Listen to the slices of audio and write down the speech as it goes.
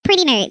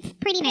nerds,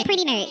 pretty nerds,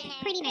 pretty nerds,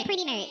 pretty nerds,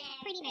 pretty nerds,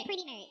 pretty nerds,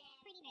 pretty nerds,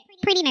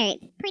 pretty nerds,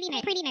 pretty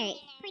nerds, pretty nerds,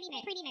 pretty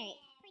nerds, pretty nerds.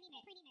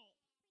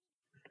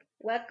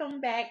 Welcome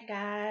back,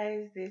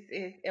 guys. This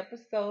is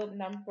episode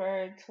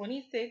number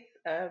 26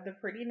 of the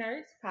Pretty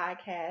Nerds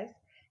podcast.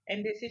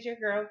 And this is your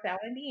girl,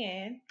 Fallon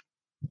Deanne.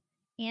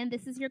 And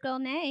this is your girl,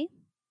 Nay.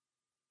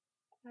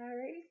 All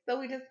right. So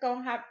we just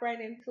going to hop right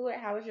into it.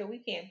 How was your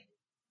weekend?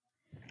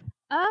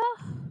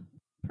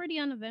 Pretty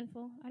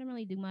uneventful. I didn't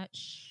really do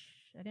much.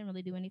 I didn't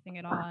really do anything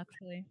at all,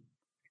 actually.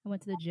 I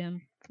went to the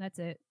gym. That's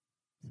it.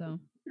 So,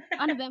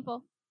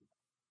 uneventful.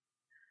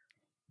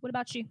 What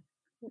about you?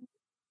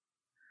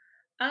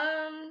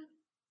 I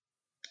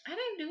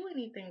didn't do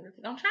anything this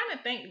week. I'm trying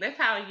to think. That's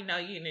how you know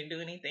you didn't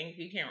do anything if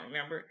you can't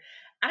remember.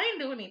 I didn't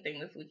do anything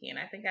this weekend.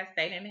 I think I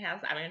stayed in the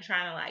house. I've been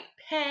trying to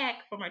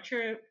pack for my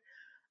trip.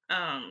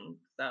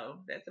 So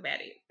that's about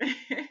it.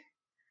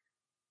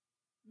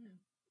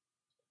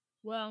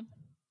 Well,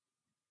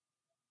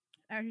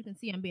 as you can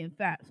see, I'm being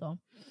fat, so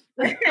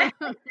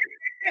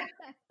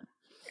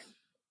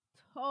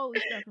totally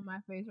stuff in my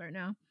face right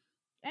now.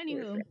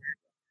 Anywho,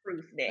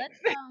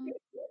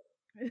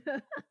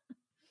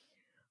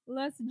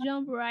 let's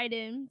jump right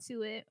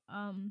into it.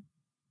 I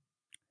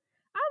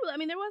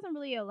mean, there wasn't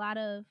really a lot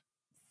of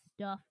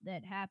stuff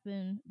that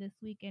happened this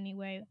week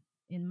anyway,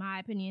 in my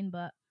opinion,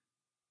 but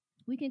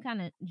we can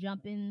kind of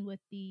jump in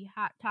with the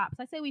hot tops.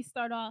 I say we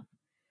start off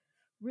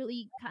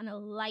really kind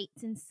of light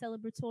and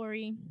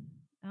celebratory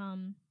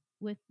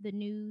with the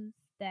news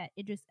that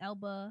Idris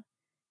Elba,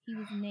 he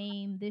was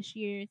named this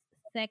year's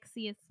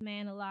sexiest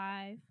man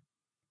alive.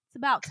 It's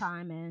about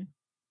time, man.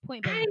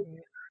 Point blank.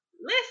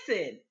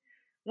 Listen,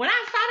 when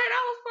I saw that,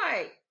 I was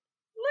like,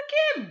 look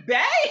at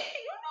Bae.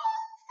 You know what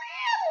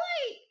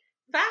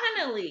I'm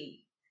saying?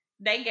 Finally,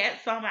 they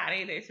got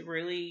somebody that's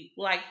really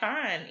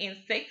fine and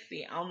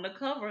sexy on the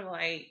cover.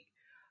 I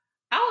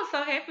was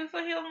so happy for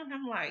him.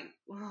 I'm like,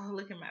 oh,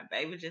 look at my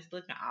baby just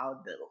looking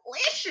all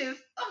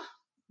delicious. Oh.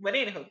 But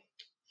anywho.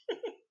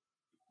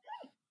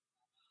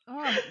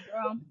 Oh,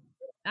 girl.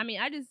 I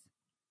mean,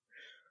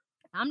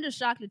 I'm just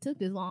shocked it took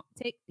this long.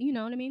 You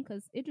know what I mean?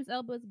 Because Idris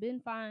Elba's been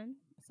fine.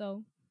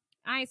 So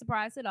I ain't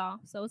surprised at all.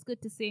 So it's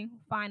good to see,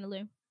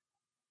 finally.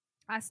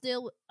 I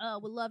still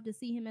would love to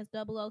see him as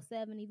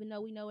 007, even though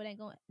we know it ain't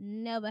going to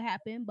never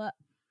happen. But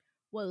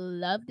would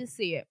love to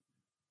see it.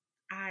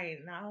 I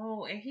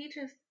know. And he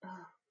just...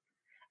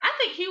 I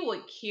think he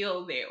would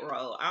kill that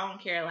role. I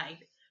don't care,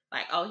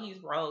 oh, he's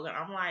Rogue. And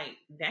I'm like,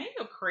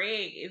 Daniel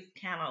Craig is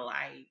kind of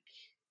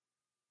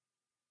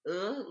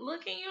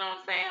looking, you know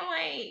what I'm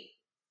saying?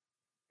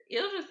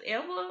 Idris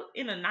Elba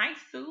in a nice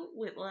suit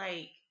with with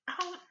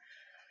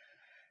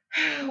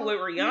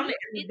Rihanna. Not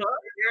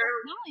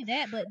only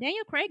that, but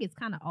Daniel Craig is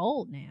kind of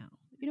old now.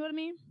 You know what I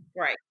mean?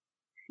 Right.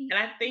 And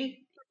I think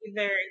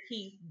either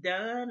he's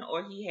done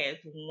or he has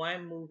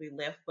one movie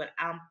left, but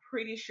I'm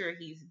pretty sure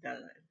he's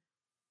done.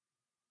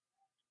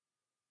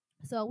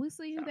 So we'll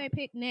see who they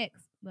pick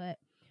next. But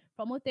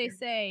from what they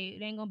say,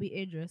 it ain't gonna be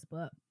Idris,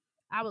 but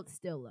I would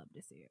still love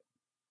to see it.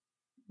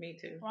 Me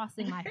too.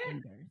 Crossing my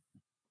fingers.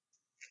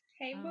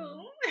 Hey,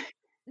 boo.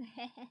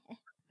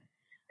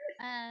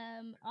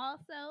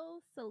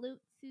 Also, salute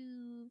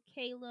to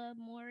Kayla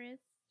Morris.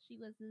 She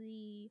was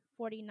the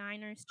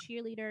 49ers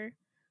cheerleader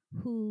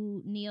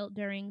who kneeled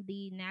during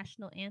the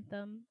national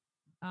anthem.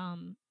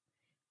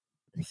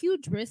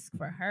 Huge risk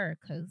for her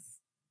because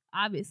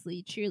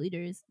obviously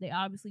cheerleaders, they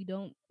obviously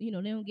don't, they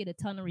don't get a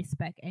ton of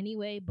respect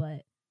anyway,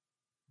 but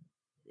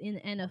in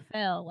the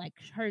NFL,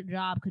 her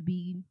job could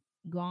be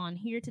gone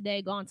here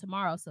today, gone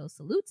tomorrow. So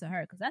salute to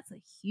her because that's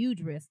a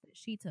huge risk that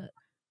she took.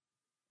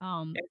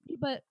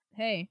 But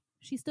hey,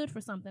 she stood for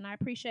something. I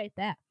appreciate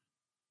that.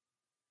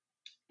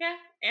 Yeah,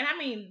 and I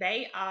mean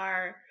they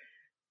are.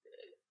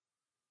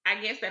 I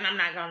guess, and I'm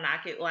not gonna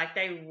knock it.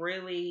 They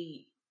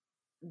really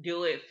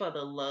do it for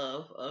the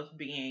love of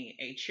being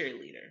a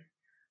cheerleader,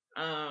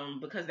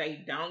 because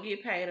they don't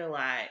get paid a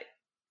lot.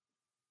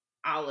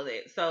 All of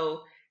that,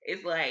 so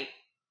it's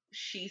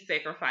she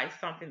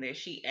sacrificed something that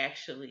she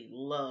actually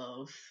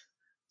loves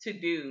to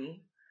do,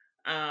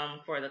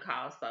 for the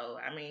cause. So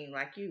I mean,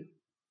 I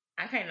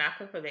can't knock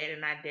her for that,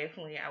 and I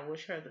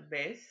wish her the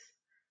best.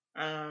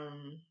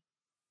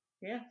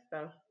 Yeah,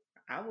 so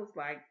I was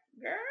like,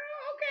 girl,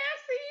 okay, I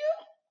see you.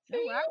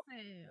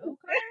 Okay.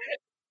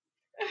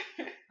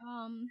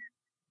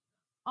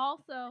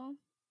 Also,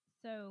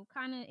 so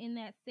kind of in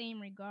that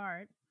same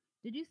regard,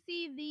 did you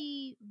see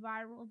the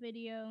viral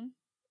video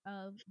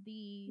of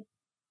the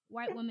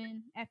white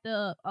woman at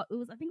the I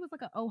think it was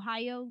an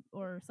Ohio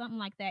or something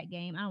like that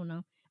game. I don't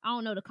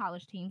know the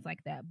college teams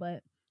like that,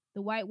 but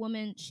the white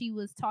woman, she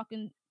was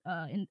talking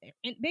in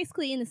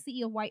basically in the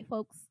sea of white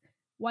folks,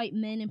 white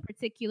men in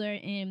particular,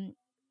 and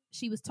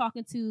she was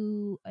talking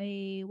to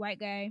a white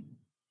guy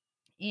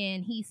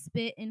and he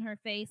spit in her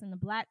face, and the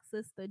black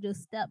sister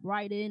just stepped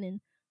right in and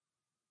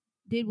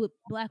did what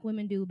black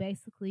women do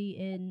basically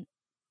and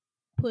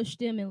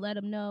pushed him and let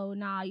him know,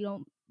 nah, you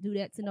don't do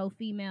that to no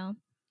female.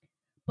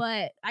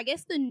 But I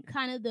guess the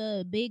kind of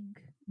the big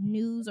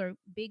news or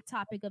big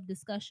topic of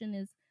discussion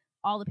is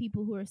all the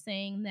people who are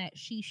saying that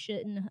she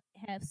shouldn't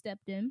have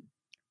stepped in.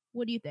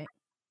 What do you think?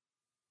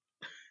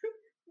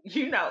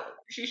 You know,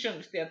 she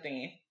shouldn't have stepped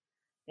in.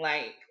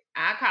 Like,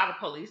 I call the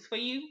police for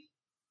you.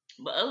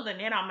 But other than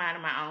that, I'm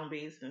minding my own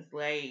business.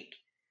 Like,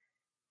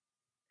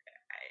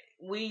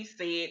 we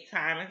said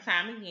time and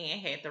time again,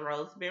 had the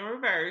roles been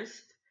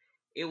reversed,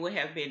 it would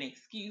have been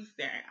excused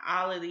during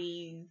all of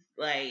these.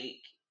 Like,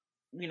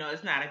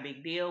 it's not a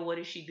big deal. What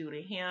did she do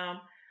to him?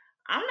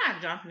 I'm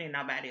not jumping in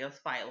nobody else's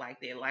fight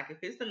like that. Like, if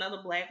it's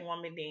another black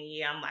woman, then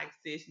yeah, I'm like,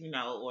 sis,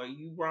 or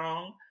you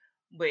wrong.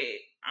 But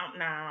I'm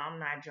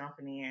not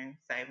jumping in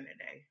saving the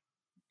day.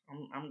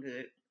 I'm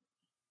good.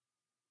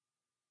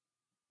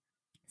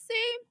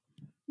 See,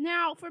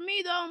 now for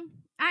me though,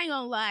 I ain't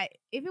gonna lie.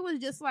 If it was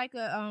just like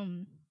a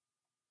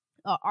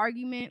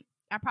argument,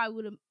 I probably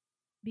would have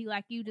be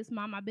like you, just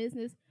mind my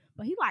business.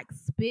 But he like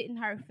spit in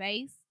her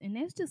face, and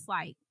that's just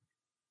like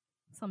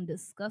some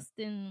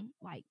disgusting,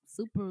 like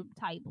super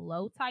type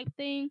low type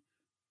thing.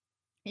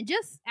 And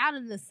just out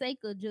of the sake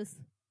of just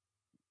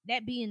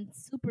that being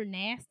super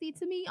nasty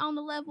to me on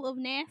the level of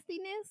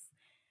nastiness,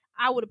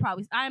 I would have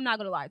probably, I am not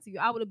gonna lie to you,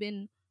 I would have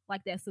been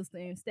like that sister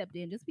and stepped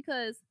in, just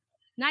because,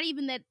 not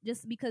even that,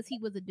 just because he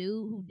was a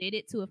dude who did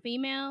it to a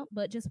female,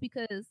 but just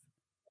because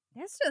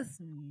that's just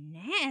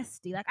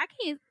nasty. Like, I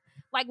can't,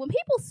 like, when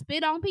people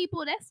spit on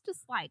people, that's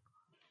just like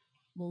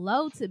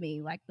low to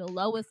me, like the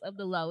lowest of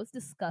the low. It's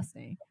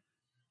disgusting.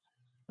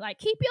 Like,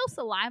 keep your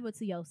saliva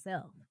to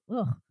yourself.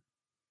 Ugh,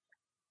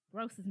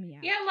 grosses me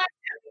out. Yeah, like,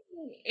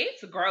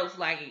 it's gross.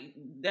 Like,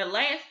 the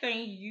last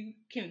thing you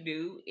can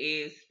do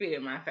is spit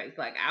in my face.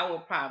 Like, I will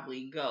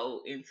probably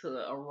go into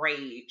a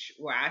rage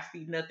where I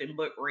see nothing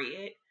but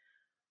red.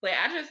 But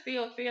I just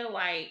still feel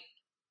like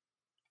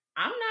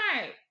I'm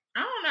not. I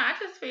don't know. I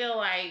just feel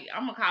like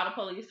I'm gonna call the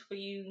police for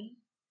you.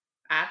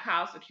 I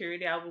call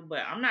security over,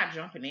 but I'm not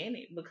jumping in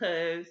it,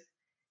 because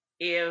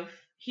if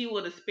he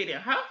would have spit in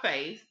her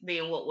face,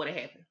 then what would have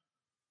happened?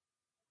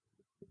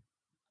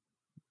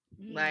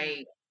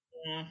 Like,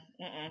 I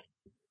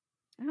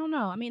don't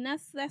know. I mean,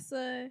 that's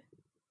a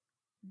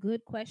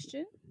good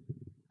question.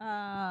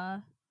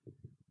 But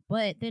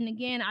then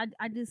again,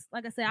 I just,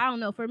 like I said, I don't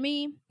know. For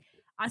me,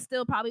 I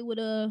still probably would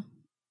have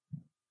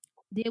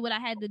did what I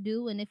had to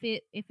do, and if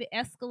it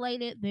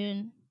escalated,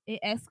 then it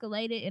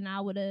escalated, and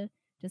I would have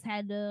just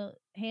had to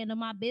handle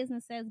my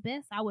business as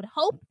best. I would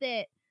hope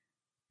that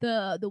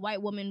the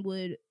white woman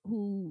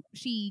who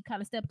she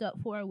kind of stepped up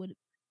for, would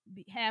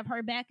have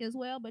her back as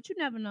well. But you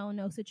never know in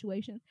those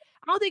situations.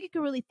 I don't think you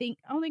can really think.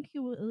 I don't think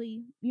you can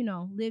really,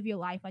 live your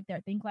life like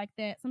that, think like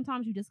that.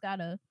 Sometimes you just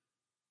gotta,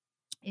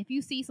 if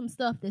you see some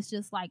stuff that's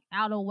just like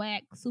out of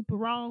whack, super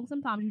wrong,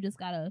 sometimes you just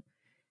gotta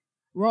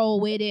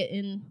roll with it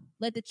and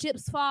let the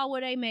chips fall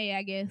where they may,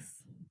 I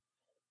guess.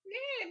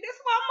 Yeah, that's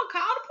why I'm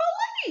gonna call the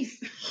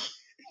police.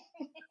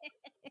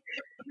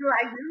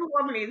 Like, this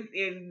woman is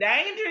in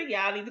danger.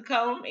 Y'all need to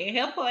come and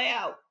help her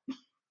out,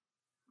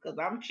 because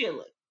I'm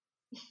chilling.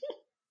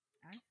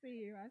 I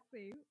see you. I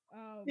see you.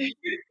 Let me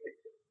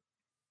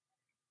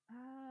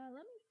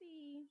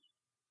see.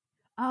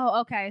 Oh,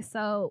 okay.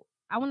 So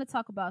I want to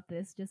talk about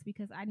this just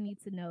because I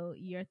need to know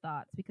your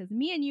thoughts, because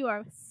me and you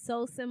are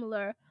so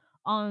similar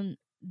on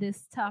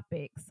this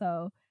topic.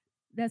 So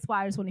that's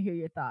why I just want to hear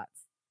your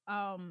thoughts.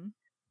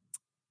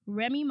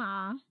 Remy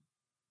Ma,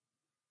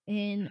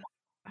 in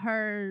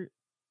her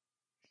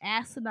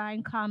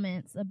asinine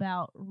comments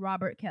about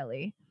Robert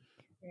Kelly.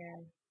 Yeah.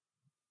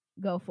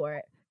 Go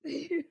for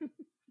it.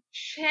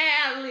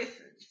 Child,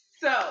 listen.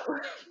 So,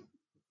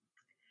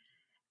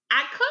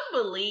 I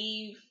couldn't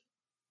believe,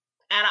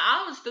 out of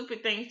all the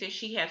stupid things that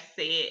she has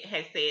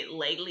said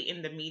lately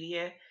in the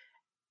media,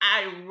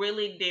 I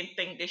really didn't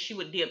think that she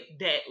would dip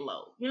that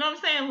low. You know what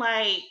I'm saying?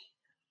 Like,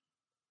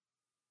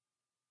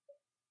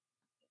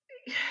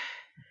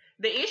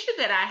 the issue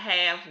that I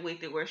have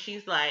with it, where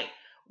she's like,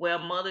 well,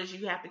 mothers,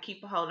 you have to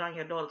keep a hold on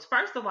your daughters.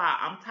 First of all,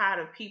 I'm tired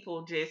of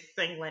people just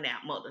singling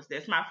out mothers.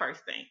 That's my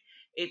first thing.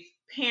 It's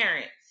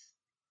parents.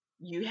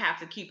 You have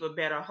to keep a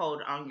better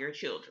hold on your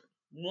children.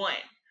 One.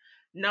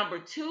 Number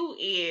two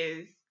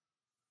is,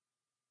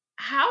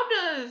 how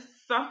does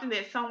something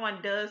that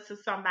someone does to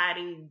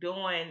somebody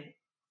doing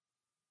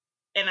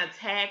an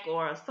attack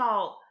or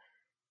assault,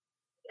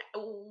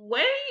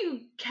 where do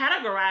you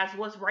categorize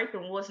what's rape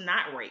and what's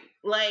not rape?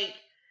 Like,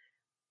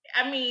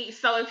 I mean,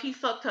 so if he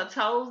sucked her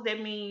toes,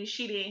 that means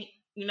she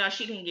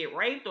didn't get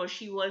raped, or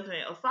she wasn't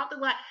assaulted.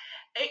 Like,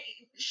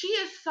 she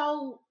is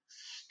so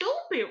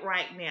stupid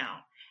right now.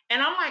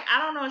 And I'm like, I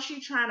don't know if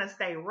she's trying to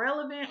stay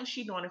relevant, or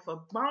she doing it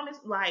for bonus,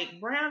 like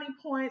brownie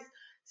points.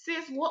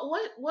 Sis,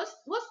 what's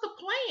the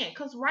plan?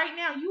 Because right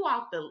now you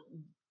off the,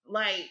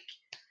 like,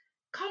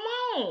 come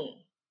on.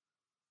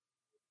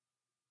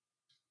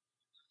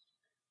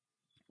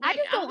 I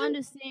just don't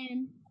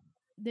understand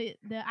the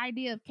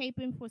idea of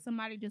caping for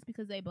somebody just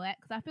because they black,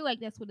 because I feel like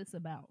that's what it's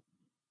about.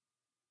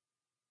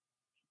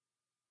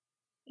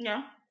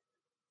 Yeah,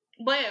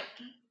 but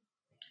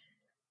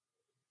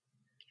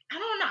I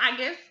don't know. I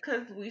guess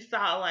because we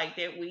saw, like,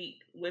 that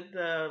week with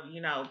the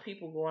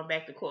people going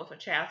back to court for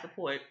child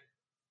support,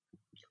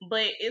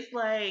 But it's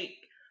like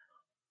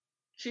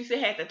she said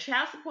had the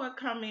child support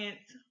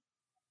comments,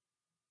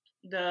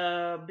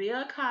 the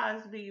Bill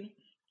Cosby,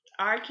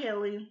 R.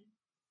 Kelly.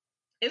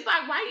 It's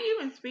like, why are you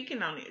even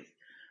speaking on this?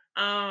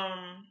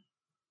 Um,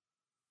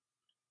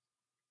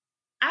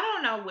 I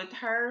don't know. With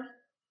her,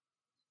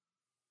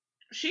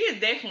 she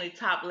is definitely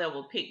top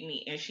level pick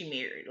me, and she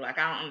married. Like,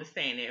 I don't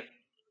understand it.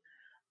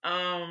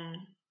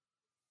 Um,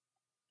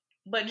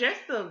 but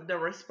just the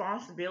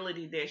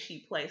responsibility that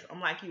she placed. I'm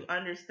like, you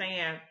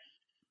understand?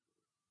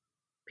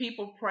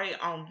 People prey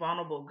on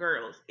vulnerable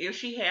girls. If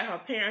she had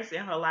her parents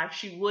in her life,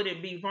 she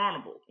wouldn't be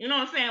vulnerable. You know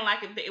what I'm saying?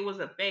 Like if it was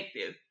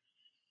effective.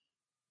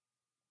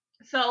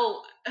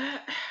 So I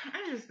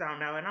just don't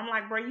know. And I'm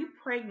like, bro, you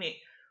pregnant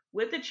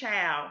with a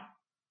child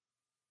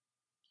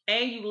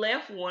and you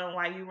left one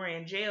while you were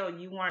in jail.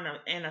 You weren't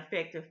an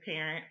effective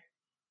parent.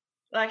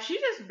 Like she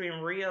just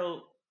been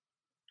real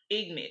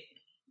ignorant.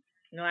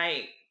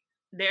 Like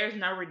there's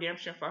no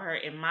redemption for her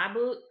in my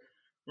book.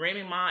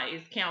 Remy Ma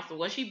is canceled.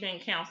 Well, she been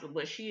canceled,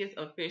 but she is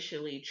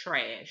officially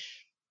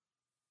trash.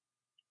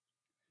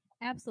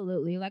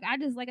 Absolutely. Like I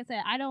just like I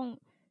said, I don't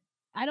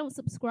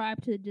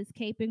subscribe to just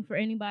caping for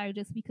anybody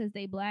just because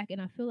they black,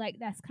 and I feel like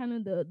that's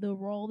kind of the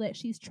role that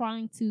she's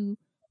trying to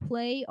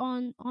play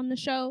on the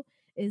show,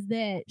 is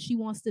that she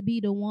wants to be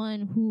the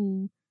one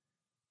who,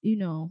 you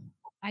know,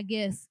 I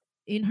guess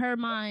in her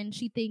mind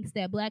she thinks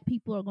that black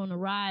people are going to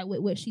ride with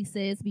what she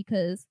says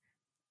because,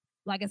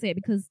 like I said,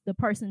 because the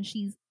person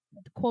she's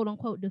quote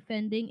unquote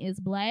defending is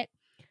black.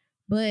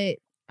 But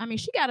I mean,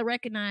 she got to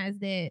recognize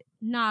that,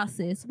 nah,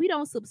 sis, we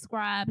don't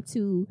subscribe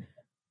to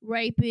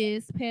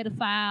rapist,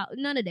 pedophile,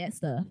 none of that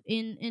stuff.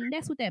 And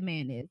that's what that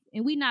man is.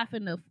 And we not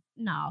finna,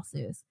 nah,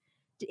 sis.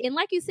 And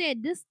like you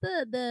said, just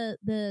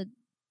the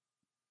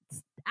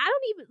I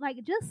don't even like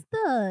just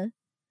the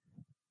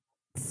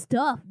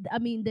stuff. I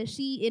mean, that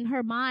she in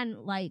her mind,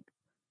 like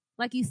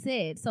you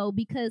said. So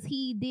because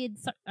he did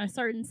a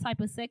certain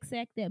type of sex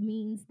act, that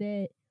means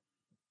that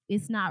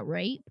it's not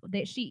rape.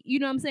 That she, you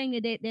know what I'm saying?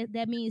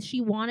 That means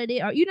she wanted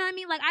it, or you know what I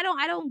mean? Like I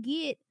don't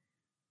get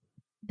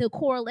the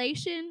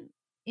correlation,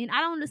 and I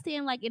don't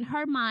understand like in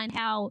her mind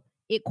how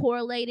it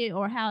correlated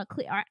or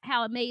or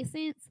how it made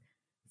sense.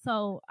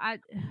 So I,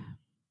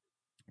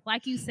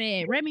 like you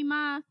said, Remy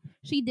Ma,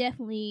 she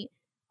definitely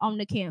on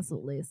the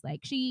cancel list. Like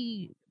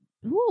she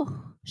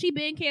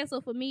been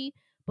canceled for me,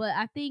 but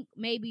I think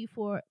maybe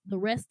for the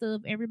rest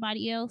of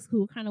everybody else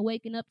who are kind of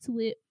waking up to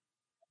it,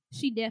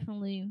 she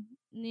definitely,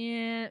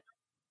 yeah, No,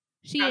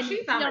 she on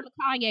the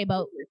Kanye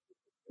boat.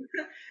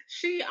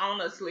 she on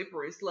a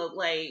slippery slope.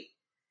 Like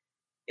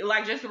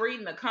just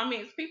reading the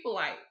comments, people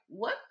like,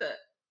 what the?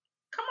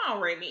 Come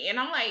on, Remy. And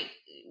I'm like,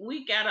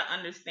 we gotta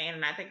understand,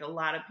 and I think a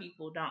lot of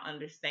people don't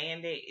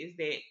understand it. Is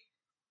that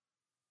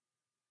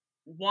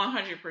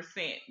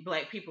 100%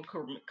 black people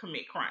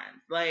commit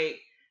crimes? Like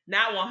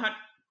not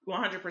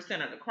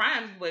 100% of the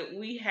crimes, but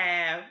we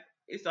have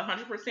it's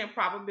 100%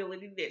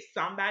 probability that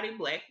somebody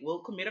black will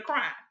commit a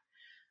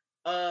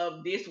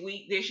crime this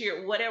week, this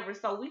year, whatever.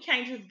 So we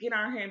can't just get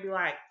on here and be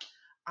like,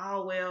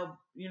 oh well,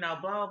 blah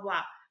blah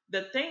blah.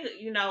 The thing,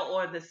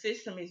 or the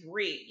system is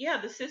rigged. Yeah,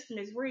 the system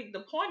is rigged. The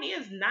point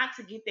is not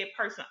to get that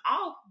person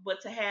off, but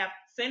to have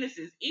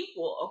sentences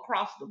equal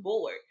across the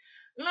board.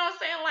 You know what I'm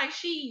saying? Like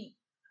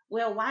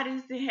well, why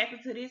does it happen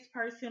to this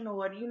person,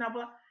 or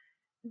blah.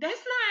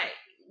 That's not.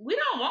 We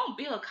don't want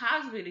Bill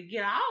Cosby to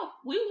get off.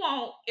 We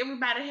want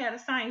everybody to have the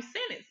same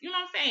sentence. You know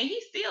what I'm saying?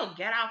 He still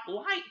got off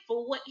light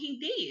for what he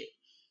did.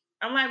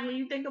 I'm like, when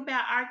you think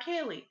about R.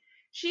 Kelly,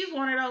 she's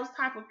one of those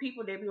type of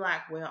people that be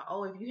like, well,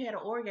 oh, if you had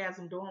an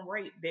orgasm during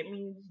rape, that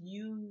means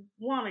you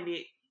wanted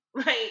it.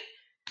 Like,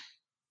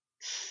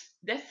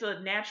 that's a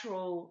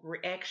natural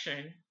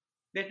reaction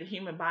that the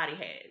human body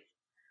has.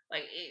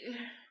 Like,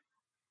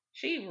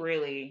 she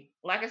really,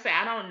 like I said,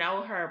 I don't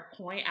know her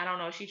point. I don't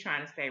know if she's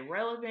trying to stay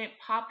relevant,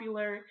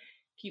 popular,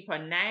 keep her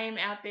name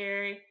out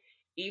there,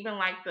 even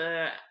like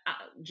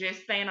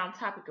just staying on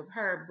topic of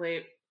her,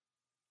 but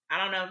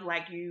I don't know if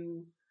like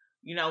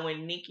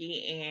when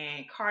Nicki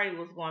and Cardi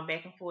was going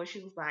back and forth,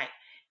 she was like,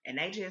 and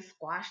they just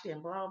squashed it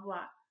and blah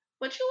blah.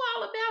 But you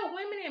all about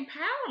women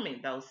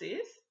empowerment though,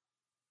 sis.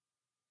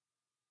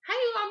 How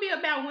you gonna be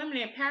about women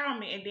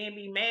empowerment and then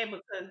be mad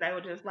because they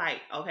were just like,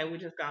 okay, we're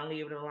just gonna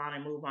leave it alone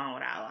and move on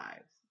with our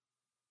lives?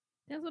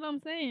 That's what I'm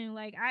saying.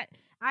 Like I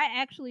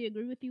actually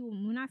agree with you.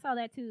 When I saw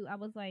that too, I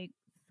was like,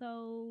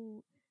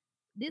 so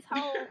this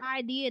whole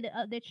idea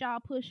that y'all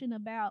pushing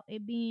about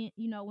it being,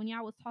 when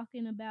y'all was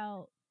talking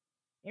about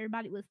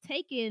everybody was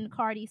taking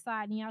Cardi's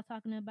side and y'all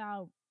talking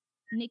about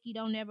Nikki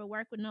don't ever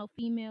work with no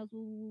females,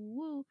 woo, woo,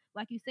 woo.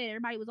 Like you said,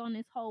 everybody was on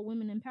this whole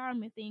women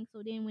empowerment thing.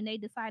 So then when they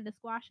decided to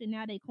squash it,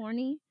 now they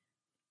corny.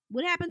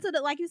 What happened to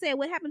like you said,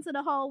 what happened to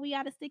the whole we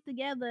gotta stick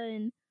together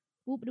and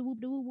whoop de whoop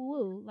de woo woo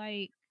woo?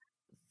 Like,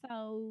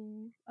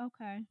 so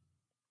okay.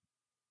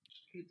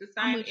 Keep the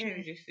I'm same with you.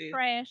 energy, sis.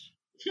 Trash.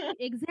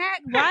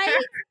 Exact right?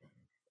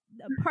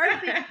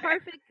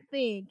 Perfect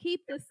thing.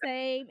 Keep the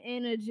same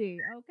energy,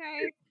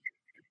 okay?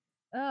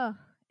 Ugh.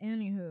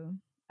 Anywho,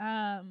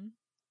 let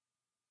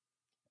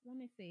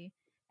me see.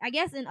 I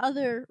guess in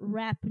other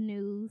rap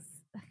news,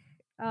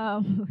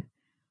 um,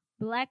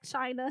 Black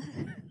China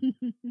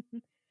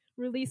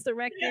released a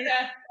record,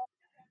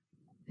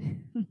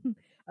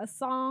 a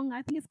song.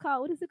 I think it's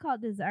called, what is it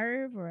called?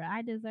 Deserve, or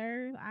I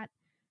Deserve. I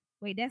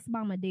wait, that's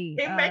Mama D.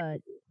 It makes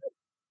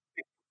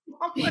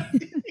I'm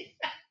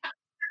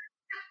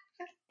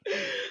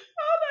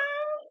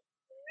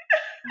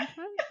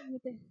trying to see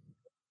what the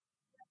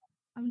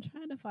I'm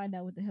trying to find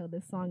out what the hell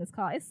this song is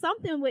called. It's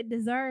something with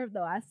Deserve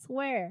though, I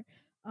swear.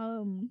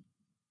 Um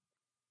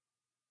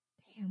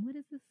Damn, what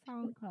is this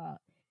song called?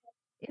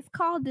 It's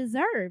called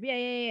Deserve.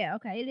 Yeah.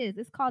 Okay, it is.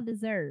 It's called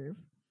Deserve.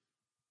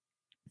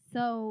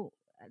 So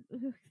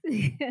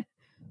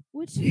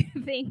what you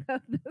think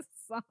of the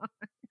song?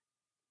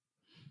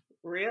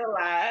 real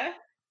life.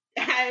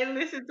 I ain't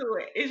listen to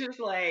it. It's just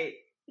like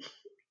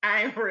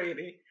I ain't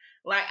ready.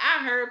 Like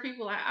I heard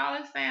people like, oh,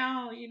 it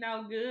sound,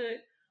 good.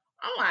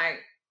 I'm like,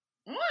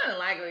 more than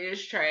likely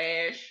it's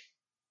trash.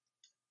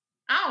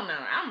 I don't know.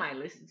 I might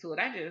listen to it.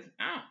 I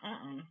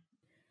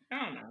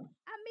don't know.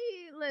 I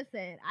mean,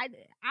 listen, I'm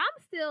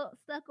still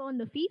stuck on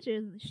the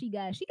features she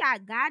got. She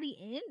got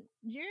Gotti and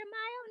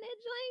Jeremiah on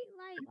that joint.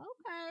 Like,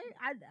 okay,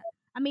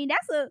 I mean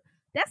that's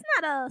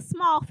not a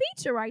small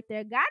feature right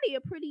there. Gotti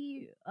a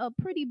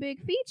pretty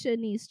big feature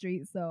in these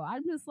streets. So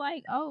I'm just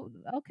like, oh,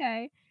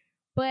 okay.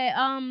 But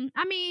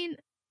I mean,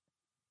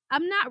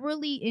 I'm not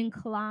really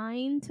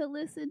inclined to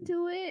listen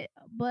to it,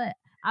 but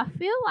I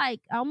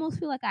almost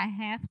feel like I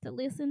have to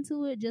listen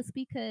to it just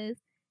because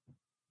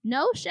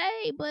no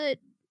shade, but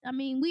I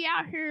mean, we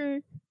out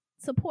here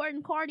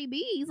supporting Cardi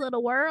B's of the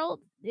world,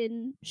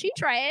 and she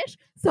trash.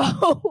 So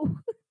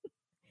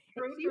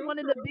she's one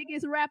of the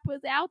biggest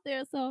rappers out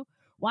there. So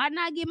why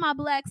not give my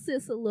black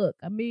sis a look?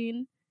 I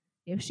mean,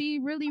 if she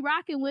really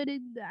rocking with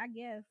it, I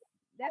guess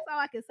that's all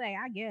I can say.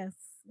 I guess.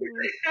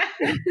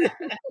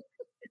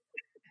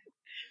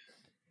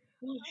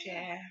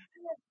 Yeah.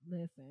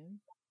 Listen.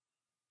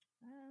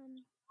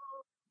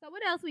 So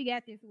what else we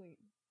got this week?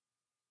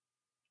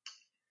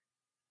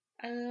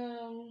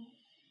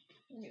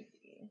 Let me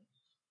see.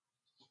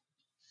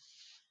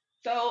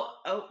 So,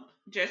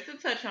 just to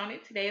touch on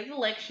it, today is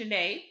election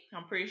day.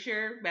 I'm pretty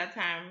sure by the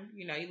time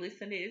you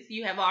listen to this,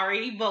 you have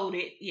already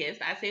voted. Yes,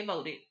 I said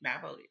voted,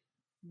 not voted.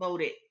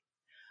 Voted.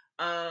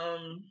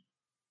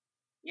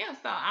 Yeah.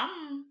 So I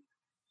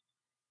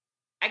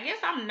guess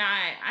I'm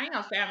not. I ain't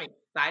gonna say I'm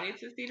excited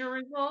to see the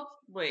results,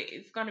 but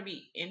it's gonna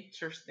be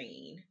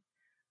interesting.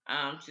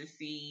 To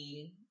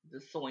see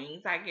the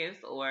swings, I guess,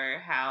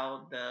 or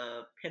how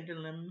the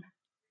pendulum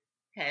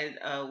has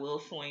will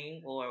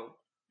swing or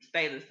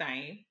stay the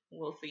same.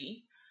 We'll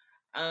see.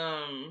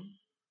 Um,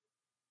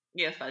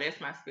 yeah, so that's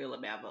my spiel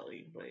about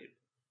voting, but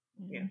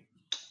yeah.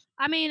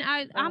 I mean,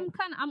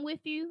 I'm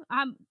with you.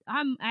 I'm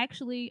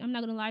actually, I'm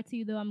not gonna lie to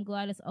you though. I'm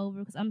glad it's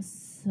over because I'm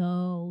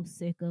so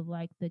sick of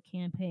like the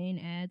campaign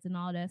ads and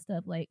all that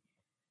stuff. Like,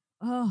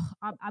 oh,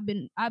 I've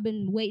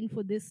been waiting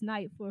for this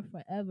night for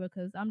forever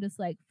because I'm just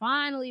like,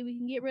 finally we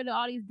can get rid of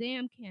all these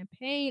damn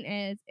campaign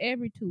ads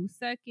every 2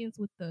 seconds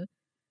with the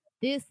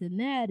this and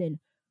that, and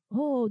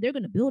oh, they're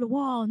gonna build a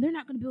wall and they're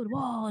not gonna build a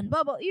wall and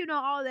blah blah,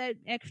 all that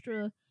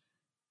extra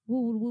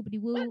woo whoopity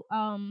woo.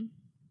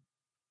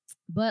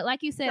 But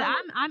like you said,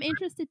 I'm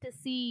interested to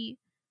see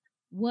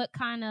what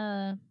kind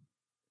of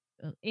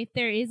if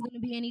there is going to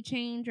be any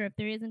change or if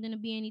there isn't going to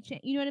be any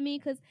change. You know what I mean?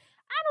 Because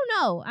I don't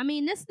know. I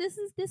mean, this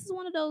is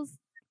one of those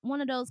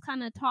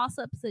kind of toss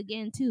ups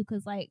again too.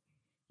 Because like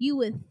you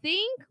would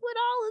think with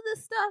all of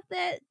the stuff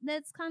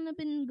that's kind of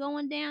been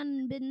going down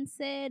and been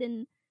said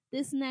and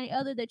this and that and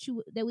other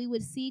that we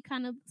would see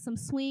kind of some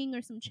swing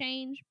or some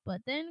change.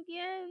 But then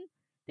again,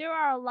 there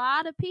are a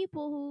lot of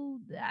people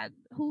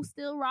who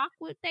still rock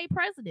with their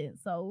president.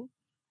 So,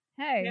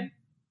 hey,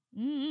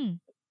 yeah.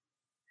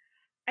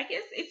 I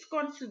guess it's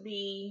going to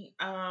be,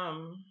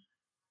 I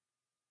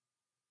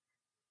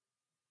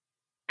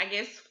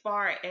guess,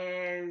 far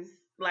as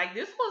like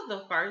this was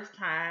the first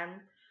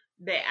time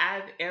that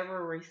I've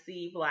ever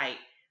received like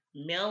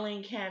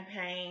mailing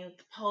campaigns,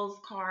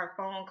 postcard,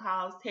 phone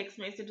calls, text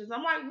messages.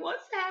 I'm like,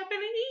 what's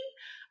happening?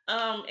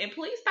 And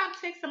please stop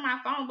texting my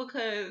phone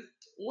because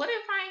what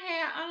if I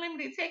had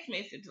unlimited text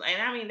messages?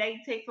 And I mean,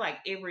 they text like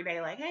every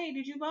day, like, hey,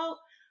 did you vote?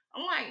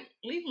 I'm like,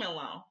 leave me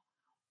alone.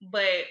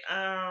 But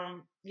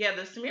yeah,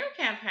 the smear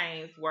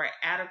campaigns were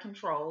out of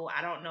control.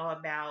 I don't know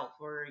about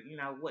for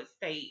what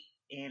state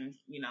and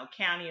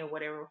county or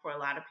whatever for a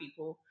lot of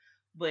people,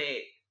 but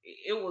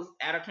it was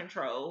out of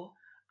control.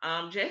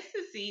 Just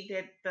to see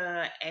that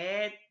the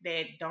ad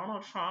that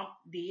Donald Trump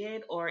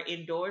did or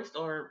endorsed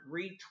or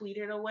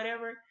retweeted or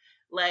whatever,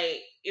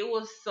 like it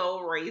was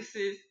so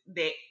racist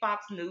that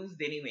Fox News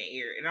didn't even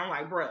air it. And I'm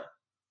like, bruh,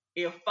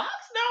 if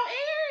Fox don't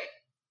air it,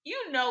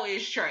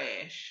 it's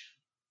trash.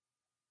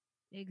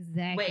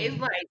 exactly. But it's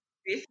like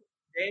this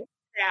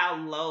how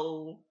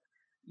low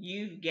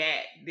you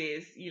get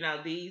this,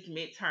 these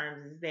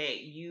midterms is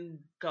that you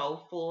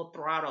go full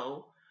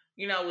throttle,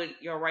 with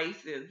your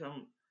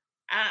racism.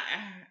 I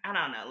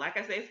don't know. Like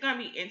I said, it's gonna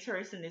be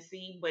interesting to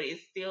see, but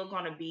it's still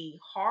gonna be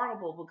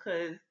horrible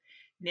because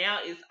now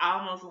it's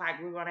almost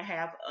like we're gonna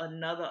have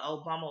another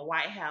Obama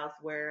White House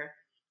where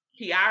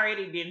he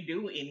already didn't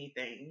do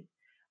anything.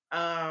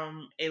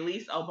 At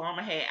least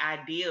Obama had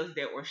ideas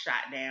that were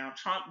shot down.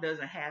 Trump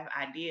doesn't have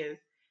ideas.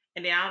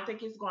 And then I don't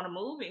think it's going to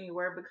move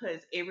anywhere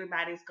because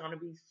everybody's going to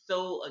be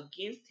so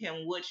against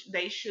him, which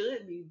they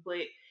should be,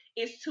 but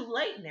it's too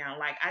late now.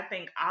 Like, I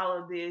think all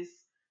of this,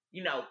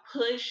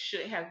 push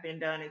should have been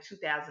done in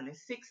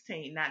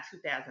 2016, not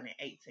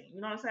 2018. You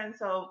know what I'm saying?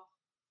 So,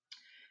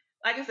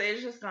 like I said,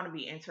 it's just going to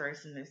be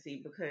interesting to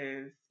see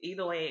because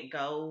either way it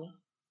go,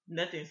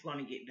 nothing's going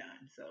to get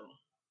done. So,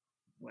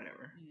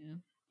 whatever. Yeah.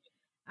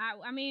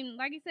 I mean,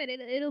 like you said,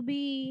 it'll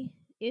be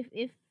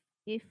if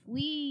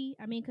we,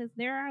 I mean, because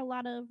there are a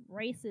lot of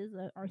races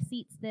or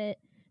seats that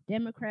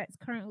Democrats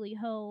currently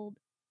hold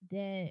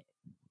that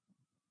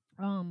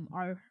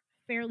are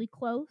fairly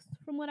close,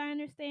 from what I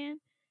understand,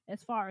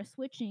 as far as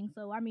switching.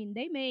 So I mean,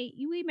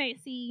 we may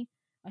see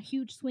a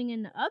huge swing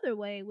in the other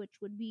way, which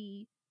would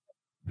be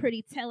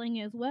pretty telling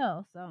as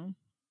well. So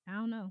I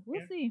don't know,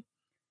 we'll see.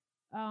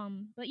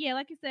 But yeah,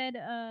 like you said,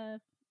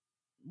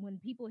 when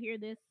people hear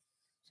this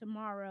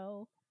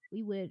tomorrow,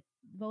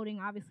 voting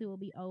obviously will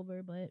be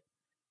over, but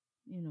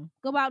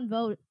go out and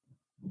vote,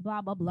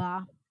 blah blah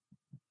blah,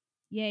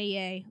 yay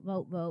yay,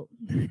 vote.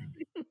 Do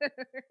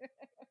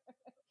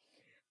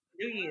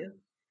you?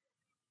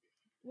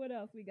 What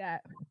else we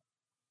got?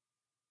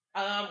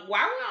 While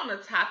we're on the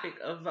topic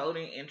of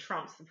voting and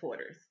Trump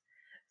supporters,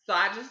 so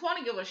I just want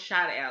to give a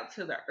shout out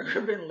to the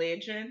urban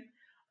legend.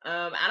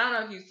 I don't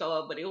know if you saw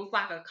it, but it was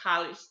like a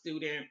college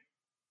student.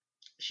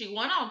 She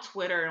went on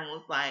Twitter and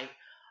was like,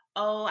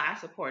 "Oh, I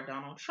support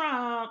Donald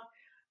Trump.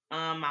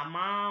 My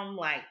mom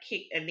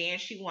kicked," and then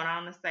she went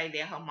on to say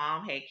that her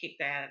mom had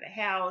kicked her out of the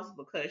house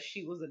because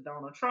she was a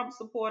Donald Trump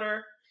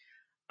supporter.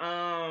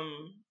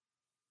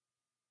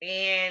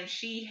 And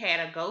she had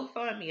a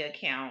GoFundMe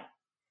account,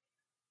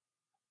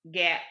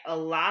 got a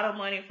lot of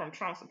money from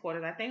Trump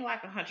supporters. I think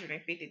like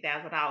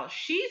 $150,000.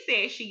 She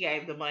said she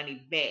gave the money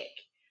back,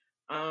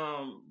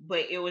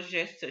 but it was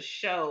just to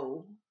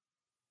show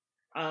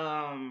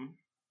how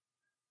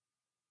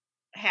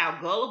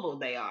gullible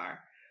they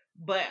are.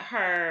 But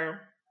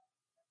her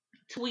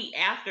tweet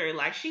after,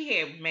 like, she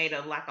had made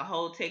a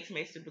whole text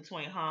message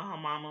between her and her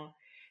mama,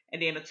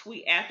 and then a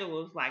tweet after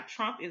was like,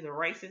 "Trump is a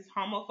racist,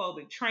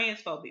 homophobic,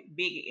 transphobic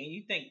bigot, and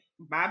you think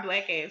my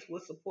black ass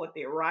would support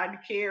that rotten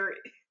carrot?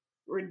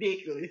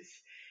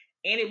 Ridiculous.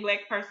 Any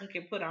black person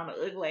can put on an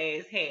ugly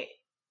ass hat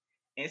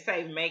and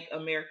say 'Make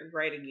America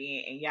Great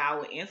Again,' and y'all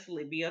will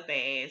instantly be up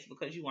their ass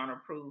because you want to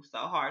prove so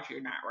hard you're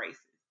not racist."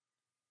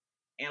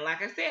 And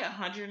like I said,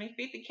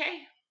 $150K.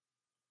 I'm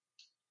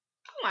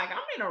like,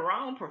 I'm in the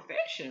wrong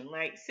profession.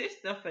 Like,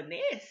 sister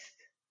finessed.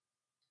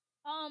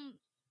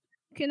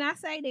 Can I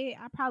say that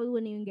I probably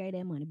wouldn't even give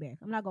that money back?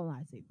 I'm not gonna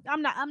lie to you.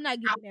 I'm not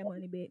giving that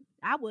money back.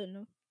 I wouldn't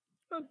have.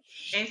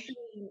 And see,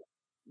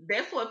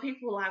 that's what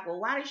people are like, well,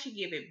 why did she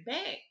give it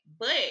back?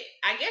 But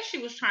I guess she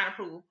was trying to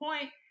prove a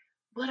point.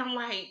 But I'm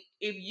like,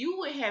 if you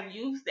would have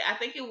used it, I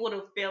think it would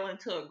have fell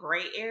into a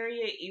gray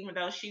area, even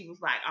though she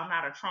was like, I'm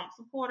not a Trump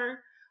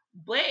supporter.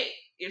 But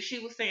if she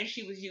was saying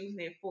she was using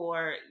it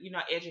for,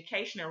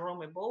 education and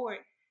room and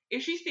board,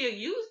 if she still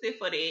used it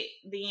for that,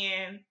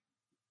 then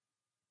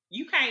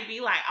you can't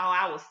be like, oh,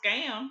 I was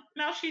scammed.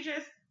 No, she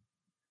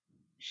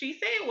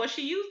said what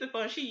she used it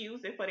for. She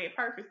used it for that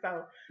purpose.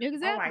 So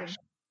exactly. I'm like, she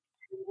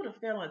would have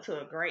fell into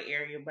a gray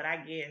area, but I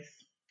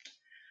guess,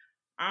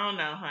 I don't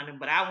know, honey,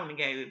 but I wouldn't have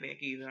gave it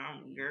back either.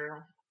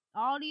 Girl.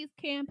 All these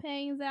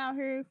campaigns out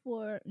here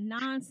for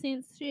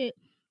nonsense shit.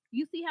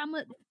 You see how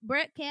much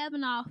Brett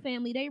Kavanaugh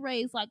family, they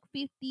raised like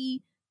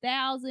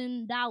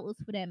 $50,000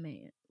 for that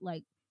man.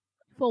 Like,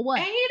 for what?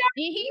 And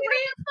he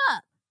rich as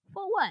fuck.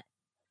 For what?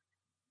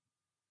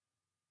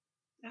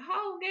 The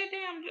whole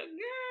goddamn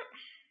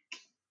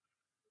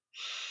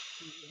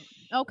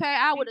girl. Okay,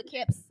 I would have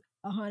kept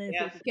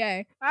 $150K.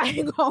 Yeah. I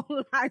ain't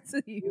gonna lie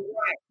to you.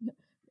 Right.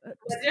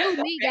 Excuse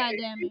me,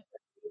 goddammit.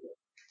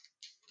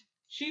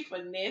 She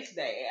finessed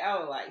that. I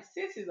was like,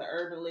 sis is an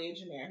urban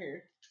legend out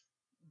here.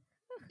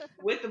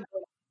 with the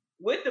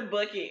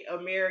bucket,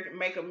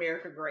 Make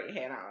America Great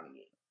hat on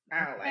it.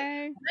 I don't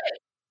like.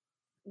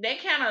 They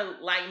kind of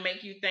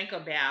make you think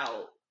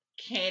about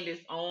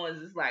Candace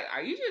Owens. It's like,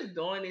 are you just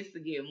doing this to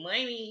get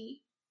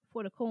money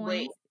for the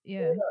coins?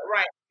 Yeah,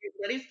 right.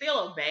 But it's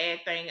still a bad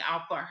thing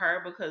out for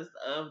her because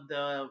of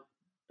the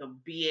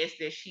BS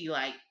that she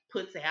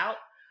puts out.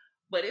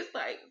 But it's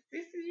like,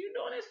 this is you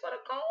doing this for the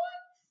coins?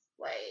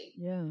 Like,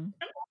 yeah.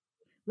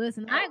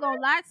 Listen, I ain't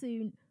gonna lie to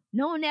you.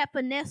 Knowing that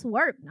finesse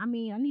work, I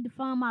mean, I need to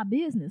fund my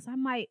business. I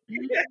might.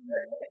 This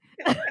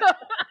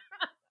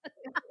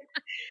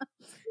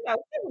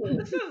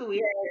is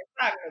weird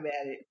talking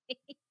about it.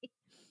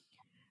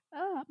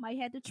 Oh, I might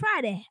have to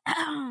try that.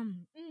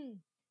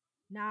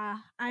 Nah,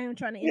 I ain't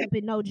trying to end up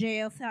in no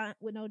jail time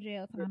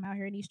out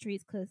here in these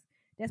streets, because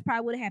that's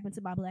probably what happened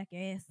to my black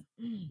ass.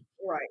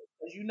 Right,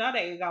 because they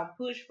ain't gonna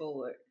push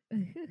for it.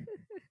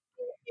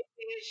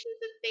 She's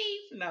a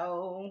thief.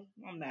 No,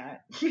 I'm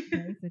not.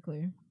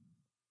 Basically.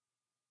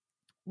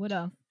 What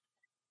else?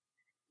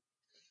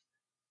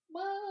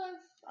 was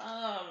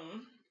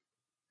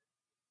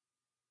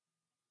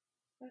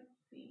let's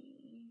see.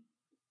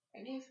 I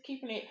guess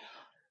keeping it.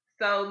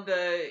 So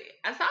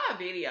I saw a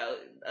video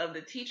of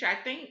the teacher. I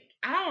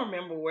don't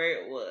remember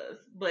where it was,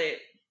 but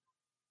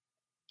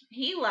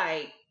he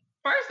like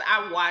first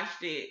I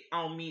watched it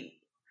on mute.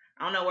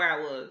 I don't know where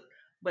I was,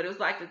 but it was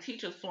like the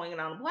teacher swinging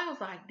on the boy. I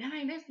was like,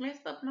 dang, that's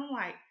messed up. And I'm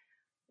like,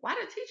 why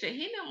the teacher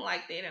hit him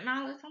like that and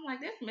all this? I'm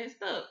like, that's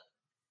messed up.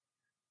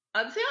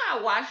 Until I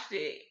watched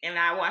it and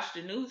I watched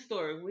the news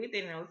story with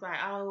it, and it was like,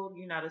 oh,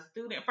 the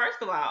student.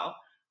 First of all,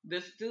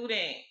 the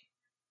student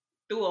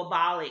threw a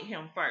ball at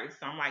him first.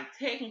 So I'm like,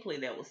 technically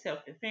that was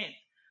self defense.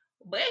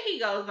 But he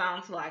goes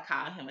on to like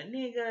call him a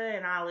nigga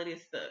and all of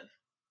this stuff.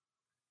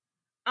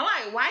 I'm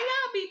like, why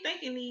y'all be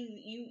thinking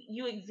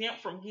you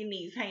exempt from getting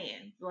these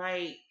hands?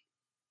 Like,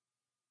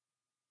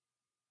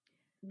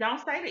 don't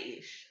say the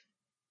ish.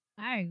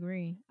 I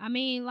agree. I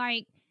mean,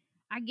 like,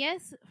 I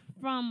guess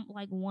from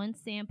like one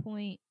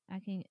standpoint, I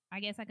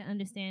guess I can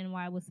understand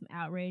why it was some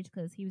outrage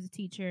because he was a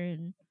teacher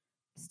and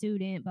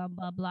student, blah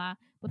blah blah.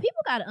 But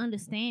people got to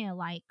understand,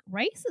 like,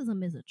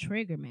 racism is a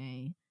trigger,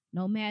 man.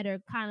 No matter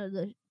kind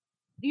of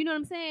you know what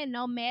I'm saying?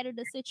 No matter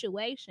the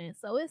situation.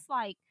 So it's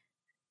like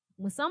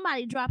when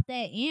somebody drop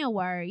that N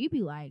word, you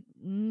be like,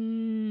 you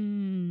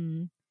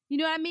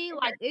know what I mean?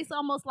 Like it's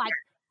almost like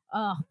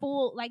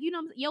full, like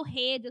your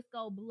head just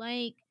go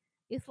blank.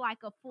 It's like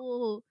a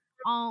full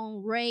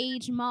on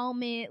rage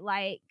moment,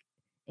 like,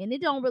 and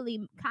it don't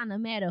really kind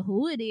of matter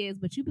who it is,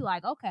 but you be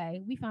like,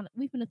 okay, we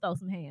finna throw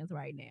some hands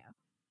right now.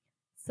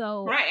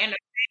 So right, and the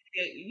fact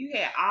that you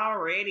had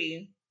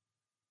already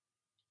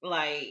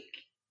like,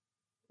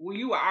 well,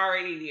 you were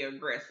already the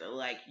aggressor.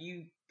 Like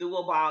you threw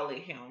a ball at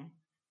him.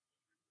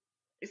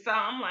 So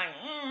I'm like,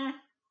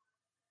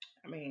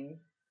 I mean,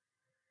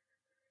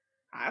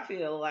 I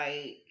feel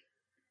like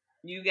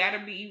you got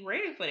to be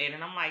ready for that.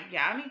 And I'm like,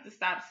 y'all need to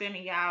stop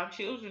sending y'all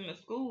children to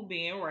school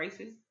being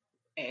racist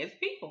as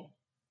people.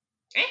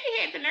 And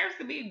he had the nerves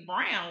to be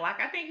brown. Like,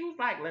 I think he was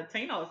like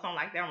Latino or something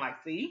like that. I'm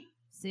like, see?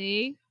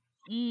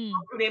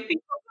 That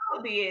people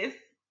know this.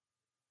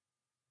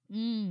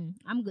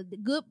 I'm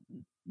good.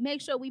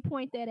 Make sure we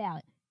point that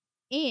out.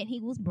 And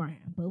he was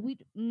brown, but we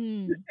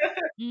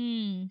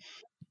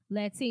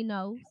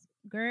Latinos,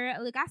 girl.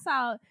 Look, I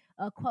saw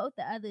a quote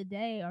the other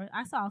day, or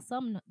I saw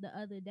something the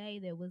other day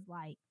that was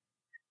like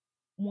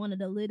one of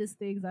the littest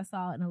things I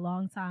saw in a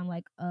long time.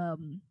 Like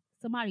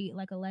somebody,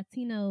 like a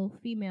Latino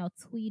female,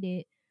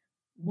 tweeted,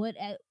 "What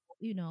at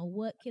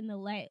what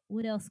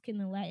else can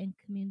the Latin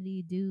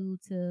community do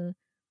to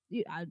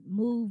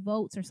move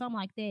votes or something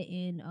like that?"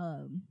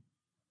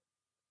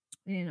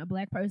 And a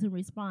black person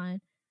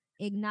respond,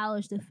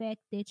 acknowledge the fact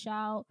that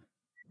y'all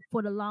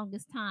for the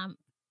longest time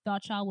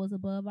thought y'all was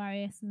above our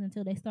asses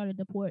until they started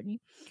deporting you.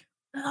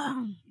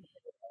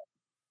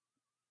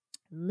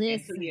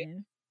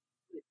 Listen,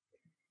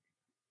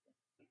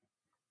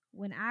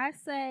 when I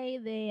say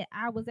that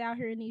I was out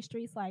here in these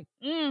streets like,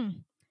 T,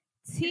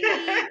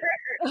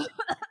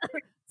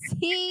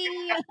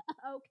 T,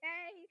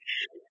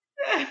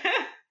 okay.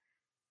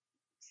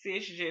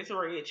 Sis just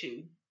read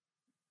you.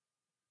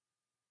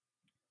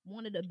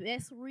 One of the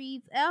best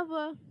reads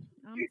ever.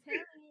 I'm telling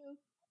you.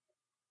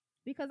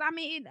 Because I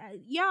mean,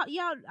 y'all.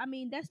 I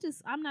mean, that's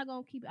just. I'm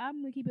gonna keep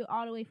it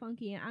all the way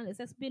funky and honest.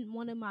 That's been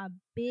one of my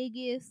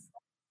biggest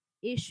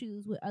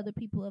issues with other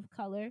people of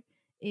color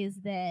is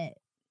that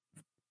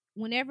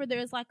whenever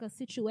there's like a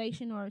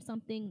situation or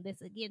something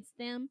that's against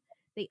them,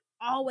 they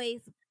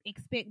always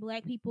expect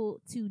black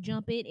people to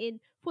jump in. And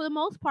for the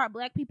most part,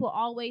 black people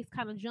always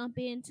kind of jump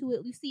into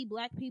it. You see,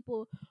 black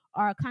people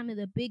are kind of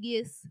the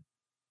biggest,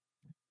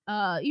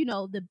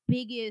 the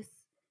biggest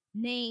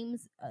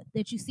names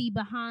that you see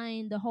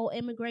behind the whole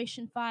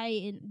immigration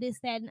fight and this,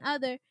 that, and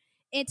other.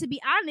 And to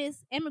be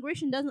honest,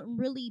 immigration doesn't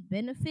really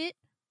benefit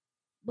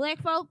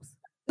black folks.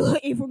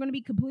 If we're gonna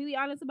be completely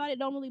honest about it,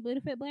 don't really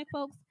benefit black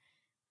folks.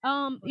 You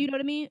know what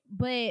I mean?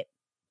 But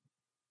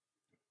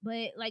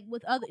like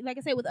with other, like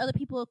I said, with other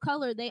people of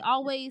color, they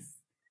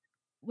always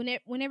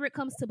whenever it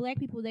comes to black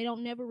people, they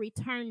don't never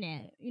return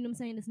that. You know what I'm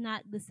saying? It's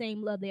not the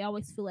same love. They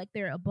always feel like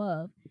they're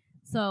above.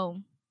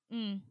 So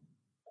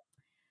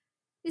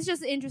it's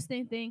just an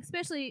interesting thing,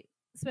 especially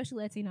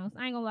Latinos.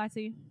 I ain't gonna lie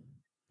to you.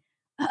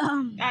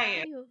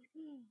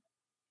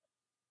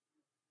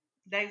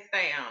 They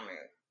stay on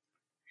it.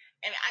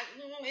 And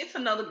it's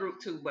another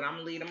group too, but I'm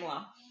gonna leave them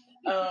alone.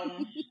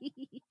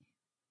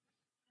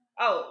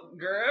 Oh,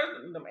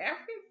 girl, them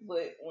Africans,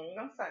 but we ain't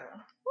gonna say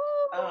them.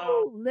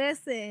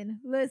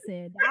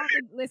 Listen.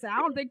 I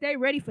don't think they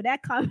ready for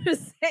that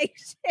conversation.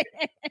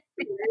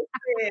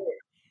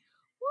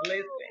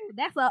 Listen.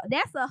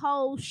 That's a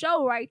whole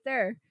show right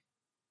there.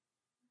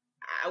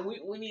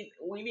 We need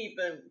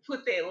to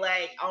put that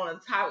like on the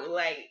top,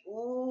 like,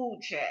 ooh,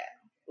 chat,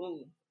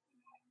 ooh.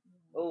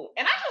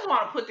 And I just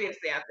want to put this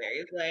out there.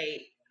 It's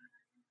like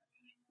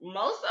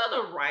most of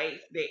the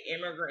rights that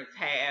immigrants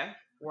have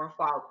were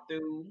fought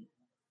through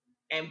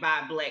and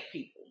by black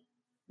people.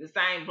 The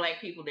same black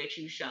people that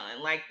you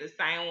shun, like the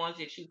same ones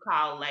that you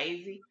call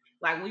lazy.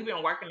 Like we've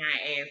been working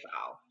our ass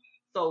off.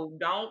 So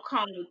don't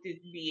come with this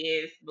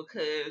BS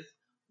because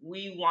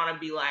we want to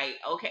be like,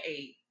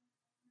 okay,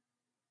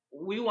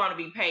 we want to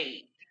be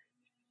paid.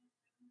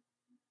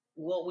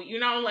 What we,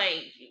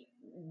 like,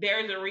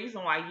 there's a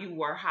reason why you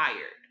were hired,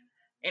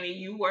 and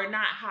you were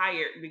not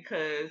hired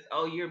because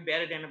you're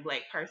better than a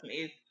black person.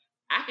 Is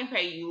I can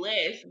pay you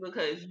less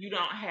because you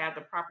don't have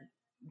the proper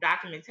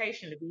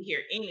documentation to be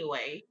here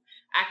anyway.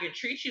 I can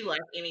treat you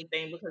like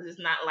anything because it's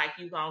not like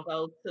you gonna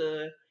go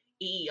to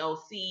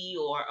EEOC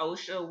or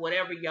OSHA,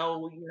 whatever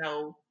your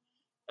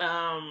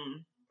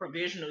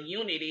provisional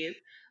unit is.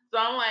 So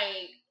I'm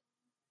like,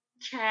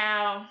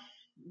 child.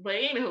 But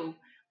anywho,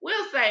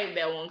 we'll save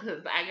that one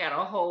because I got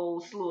a whole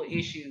slew of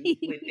issues with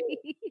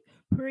it.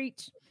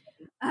 Preach.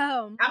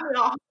 I mean, a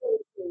whole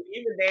slew,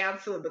 even down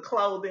to the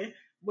clothing.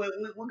 But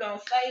we're gonna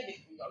save it.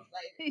 We're gonna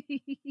save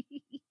it.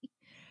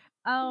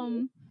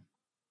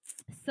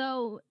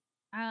 So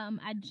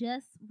I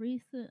just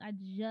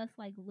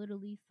like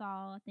literally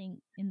saw, I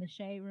think in the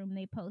shade room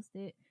they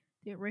posted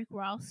that Rick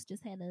Ross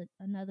just had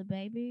another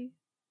baby,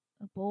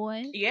 a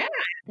boy. Yeah.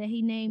 That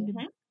he named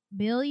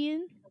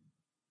Billion.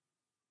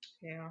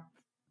 Yeah.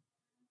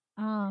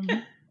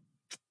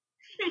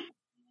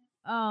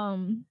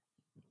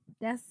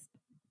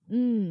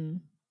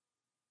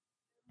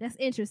 That's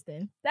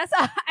interesting. That's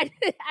all I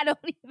don't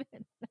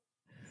even.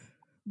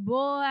 Boy,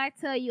 I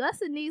tell you,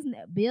 us and these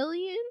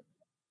Billion.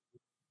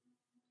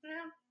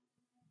 Yeah.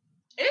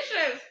 It's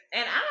just,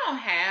 and I don't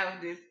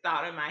have this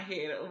thought in my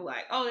head of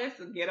like, oh, that's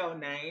a ghetto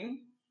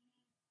name.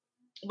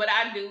 But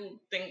I do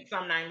think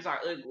some names are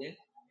ugly.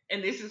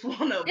 And this is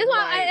one of them. That's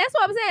what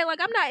I'm saying. Like,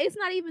 it's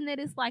not even that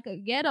it's like a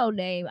ghetto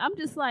name. I'm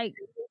just like,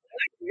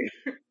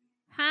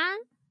 huh?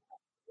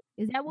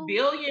 Is that what?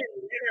 Billion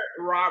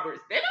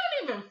Roberts. They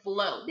don't even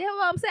flow. That's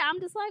what I'm saying. I'm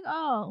just like,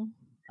 oh,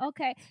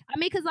 okay. I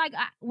mean, because like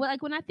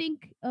when I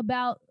think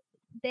about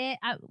that,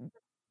 I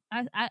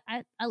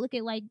look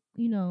at, like,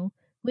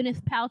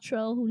 Gwyneth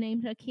Paltrow, who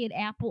named her kid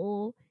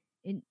Apple,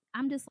 and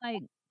I'm just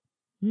like,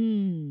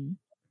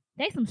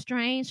 they some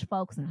strange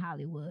folks in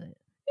Hollywood.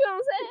 You know what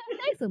I'm saying?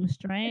 They some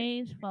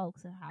strange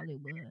folks in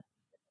Hollywood.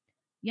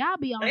 Y'all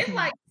be on some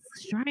like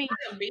strange.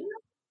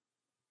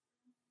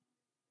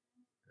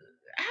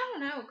 I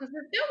don't know, because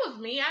if it was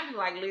me, I'd be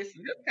like,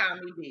 listen, just call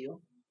me Bill.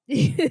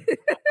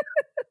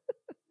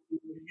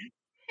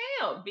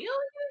 Hell, Bill?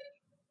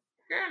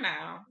 Girl,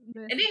 now.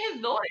 And then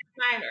his daughter's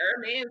named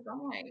Hermes.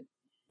 I'm like,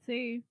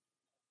 see,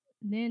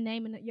 then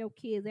naming your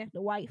kids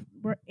after white.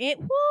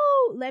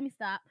 Let me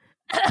stop.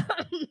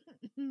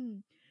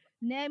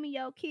 Naming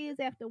your kids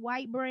after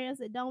white brands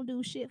that don't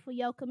do shit for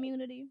your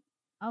community.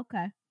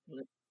 Okay.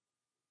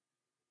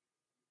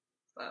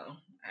 So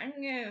I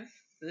guess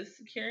just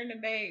securing the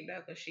bag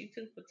though, because she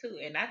 2 for 2,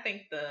 and I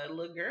think the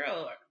little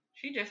girl,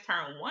 she just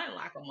turned 1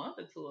 like a month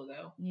or 2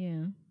 ago.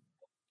 Yeah.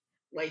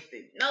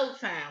 Wasted no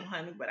time,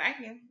 honey. But I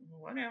can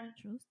whatever.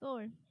 True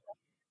story.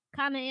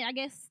 Kind of, I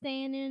guess,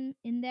 staying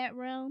in that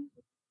realm.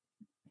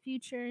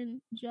 Future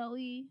and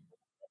Joey,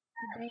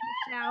 the baby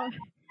shower.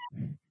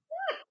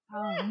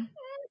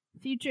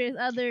 Future's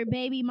other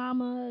baby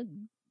mama,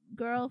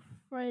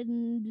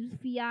 girlfriend,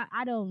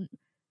 fiance.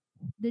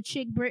 The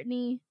chick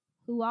Brittany,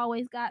 who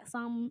always got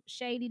some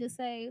shady to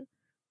say,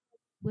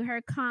 with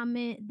her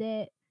comment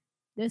that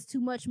there's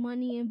too much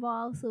money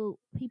involved, so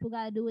people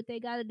gotta do what they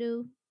gotta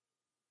do.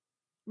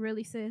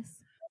 Really,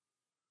 sis?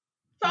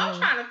 So I'm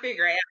trying to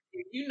figure out,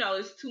 if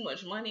it's too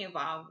much money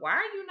involved, why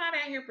are you not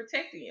out here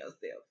protecting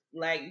yourself?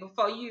 Like,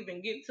 before you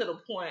even get to the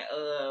point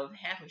of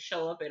having to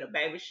show up at a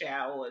baby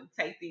shower and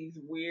take these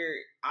weird,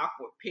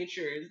 awkward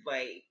pictures,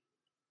 like,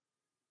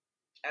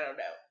 I don't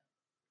know.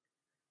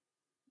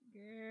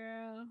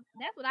 Girl,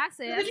 that's what I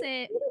said. I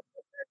said,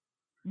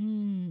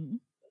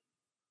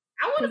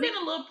 I would have been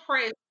a little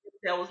pressed if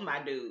that was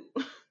my dude.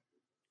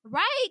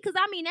 Right, because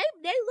I mean,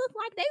 they looked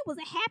like they was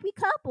a happy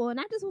couple, and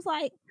I just was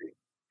like,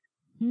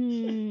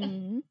 okay.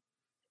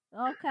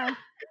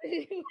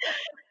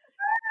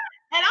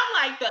 And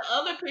I'm like, the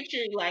other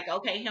picture, like,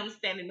 okay, them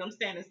standing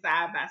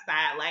side by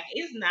side. Like,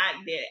 it's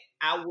not that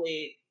I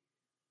would,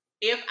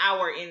 if I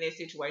were in this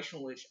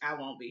situation, which I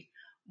won't be,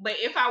 but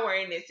if I were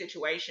in this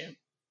situation,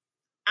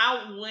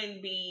 I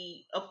wouldn't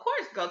be, of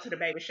course, go to the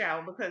baby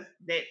shower because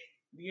that,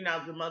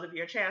 the mother of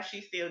your child,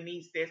 she still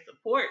needs that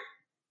support.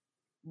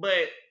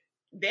 But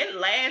that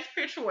last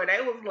picture where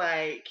they was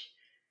like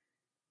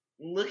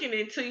looking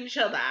into each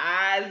other's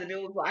eyes and it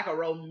was like a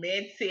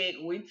romantic,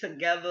 we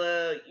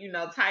together,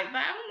 type vibe.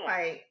 I'm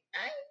like,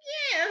 I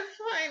guess,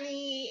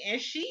 honey.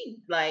 And she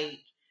like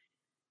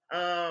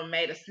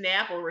made a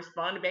snap or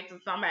responded back to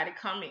somebody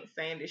comment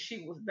saying that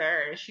she was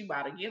there and she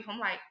bought a gift. I'm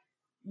like,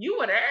 you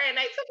were there and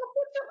they took a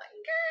picture. Like,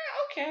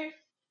 girl, okay.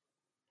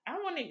 I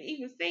wouldn't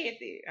even say it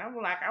there. I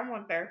was like, I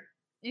wasn't there.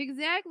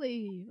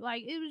 Exactly.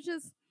 Like, it was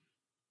just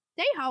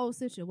they whole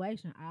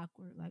situation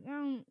awkward. Like,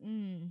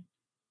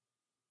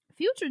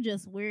 Future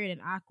just weird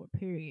and awkward.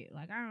 Period.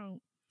 Like, I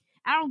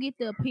don't get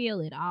the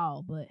appeal at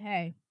all. But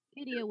hey,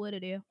 it is what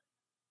it is.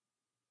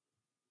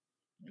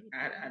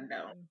 I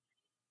don't.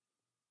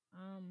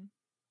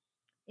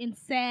 In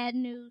sad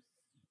news,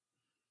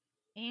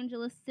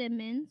 Angela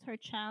Simmons, her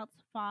child's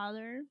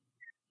father.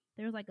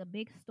 There was like a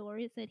big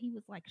story. It said he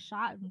was like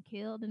shot and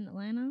killed in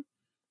Atlanta.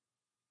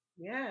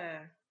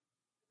 Yeah,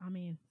 I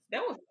mean,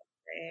 that was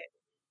sad.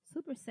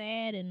 super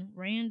sad and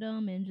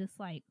random and just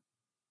like,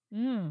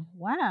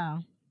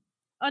 wow,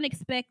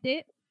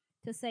 unexpected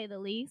to say the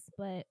least.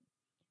 But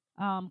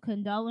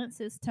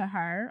condolences to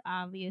her,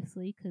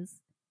 obviously, because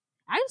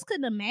I just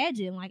couldn't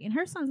imagine, like, and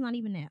her son's not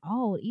even that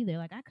old either.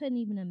 Like, I couldn't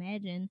even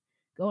imagine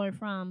going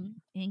from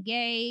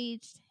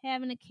engaged,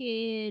 having a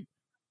kid,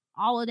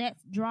 all of that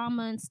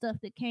drama and stuff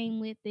that came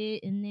with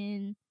it, and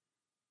then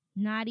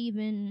not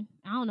even,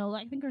 I don't know,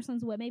 like, I think her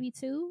son's what, maybe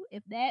two,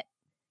 if that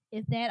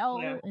Yeah,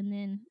 old, and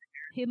then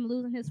him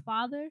losing his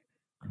father,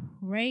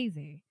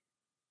 crazy,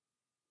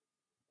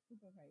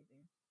 super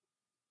crazy.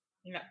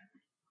 yeah,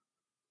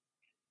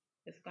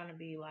 it's gonna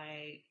be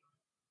like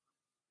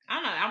I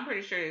don't know. I'm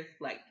pretty sure it's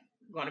like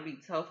gonna be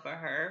tough for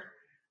her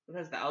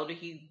because the older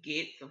he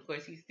gets, of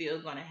course, he's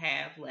still gonna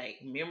have like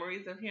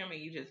memories of him,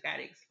 and you just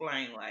gotta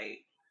explain like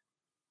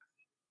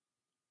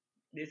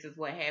this is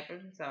what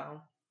happened.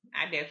 So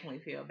I definitely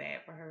feel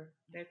bad for her.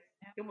 That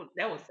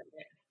was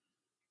sad.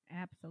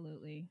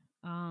 Absolutely.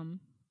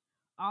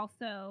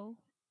 Also,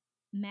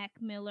 Mac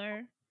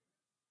Miller,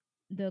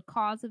 the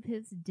cause of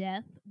his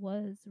death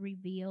was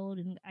revealed,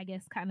 and I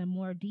guess kind of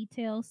more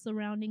details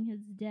surrounding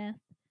his death.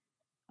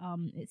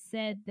 It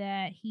said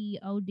that he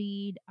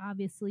OD'd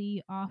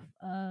obviously off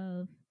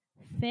of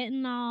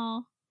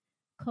fentanyl,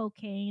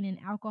 cocaine, and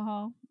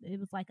alcohol. It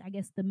was like, I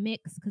guess, the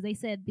mix, because they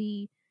said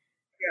the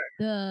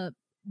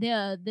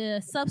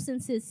the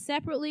substances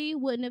separately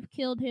wouldn't have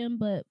killed him,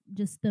 but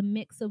just the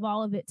mix of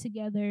all of it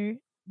together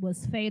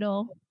was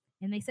fatal.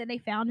 And they said they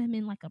found him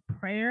in like a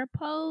prayer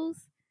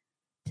pose,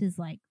 which is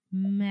like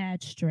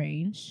mad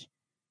strange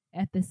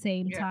at the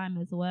same Yeah, time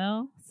as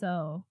well.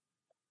 So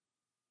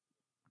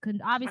I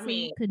obviously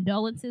mean,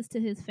 condolences to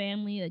his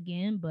family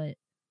again, but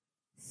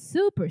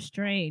super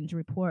strange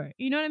report.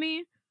 You know what I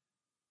mean?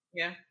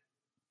 yeah.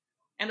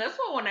 And that's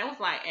what when they was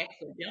like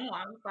accidental,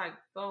 I was like,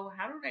 so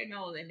how do they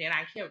know? And then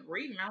I kept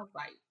reading, I was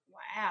like,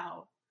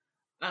 wow.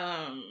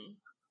 Um,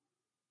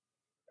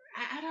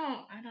 I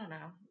don't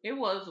know. It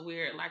was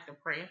weird, like the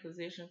praying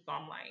position. So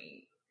I'm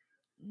like,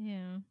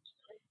 Yeah.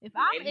 maybe If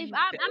he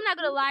I'm felt not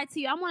gonna it. lie to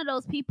you, I'm one of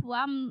those people.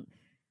 Are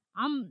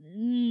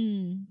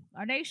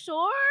they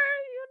sure?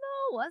 You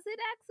know, was it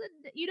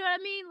accident? You know what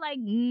I mean? Like,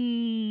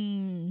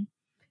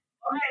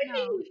 Or I don't maybe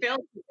know. he felt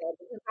it though,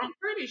 because I'm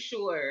pretty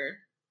sure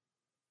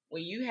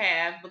when you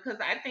have, because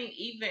I think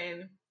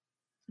even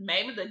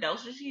maybe the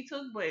dosage he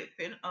took, but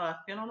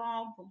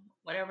fentanyl,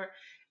 whatever,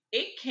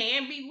 it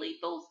can be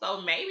lethal.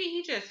 So maybe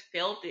he just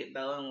felt it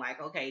though, and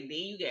like, okay, then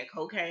you get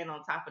cocaine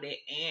on top of that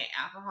and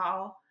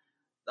alcohol.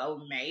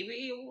 So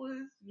maybe it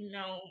was,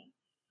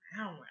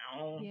 I don't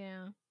know.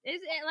 Yeah,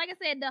 like I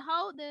said,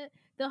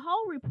 the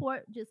whole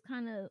report just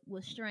kind of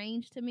was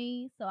strange to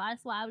me. So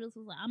that's why I just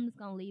was like, I'm just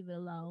gonna leave it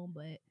alone,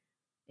 but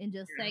and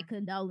just say Yeah,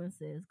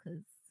 condolences,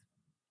 because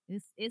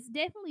it's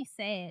definitely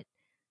sad.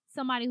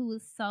 Somebody who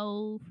was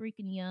so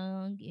freaking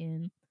young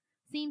and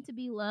seemed to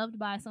be loved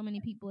by so many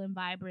people and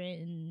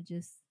vibrant and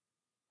just,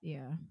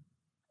 yeah.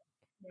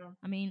 yeah,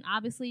 I mean,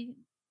 obviously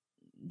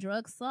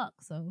drugs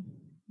suck, so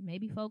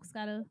maybe folks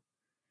gotta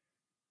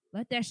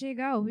let that shit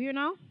go, you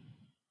know?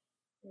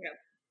 yeah.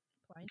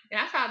 Right. And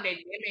I saw that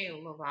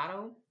Demi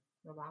Lovato.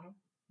 Lovato.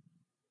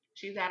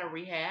 She's out of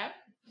rehab.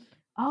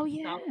 Oh So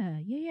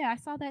yeah, I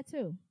saw that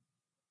too.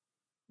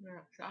 yeah.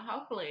 So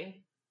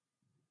hopefully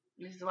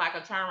this is like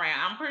a turnaround.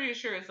 I'm pretty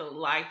sure it's a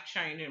life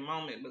changing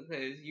moment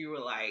because you were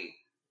like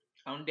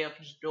on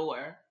death's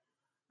door.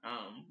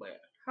 But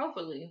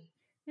hopefully,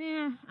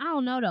 Yeah, I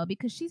don't know though,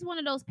 because she's one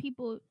of those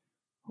people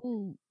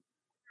who,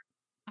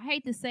 I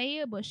hate to say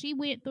it, but she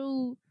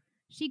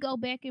go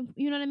back and,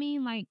 you know what I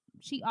mean? Like,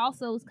 she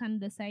also is kind of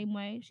the same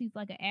way. She's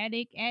like an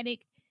addict,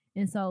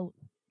 and so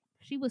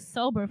she was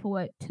sober for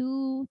what,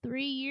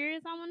 2-3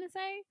 years, I want to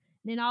say.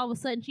 Then all of a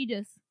sudden she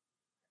just,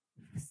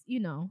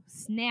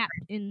 snapped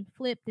and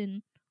flipped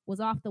and was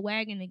off the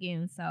wagon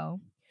again. So,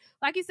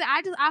 like you said,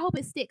 I hope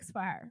it sticks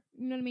for her.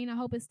 You know what I mean? I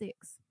hope it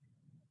sticks.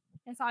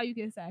 That's all you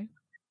can say.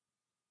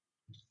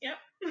 yep.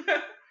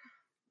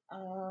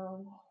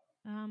 um,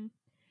 Um,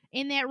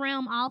 in that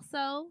realm,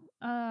 also,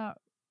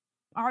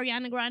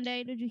 Ariana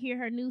Grande. Did you hear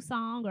her new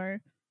song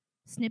or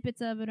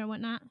snippets of it or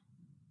whatnot?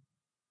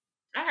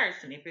 I heard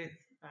snippets.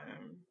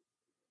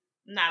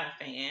 Not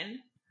a fan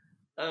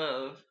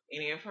of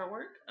any of her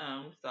work.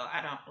 So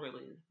I don't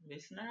really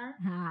listen to her.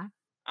 Huh.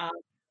 Um,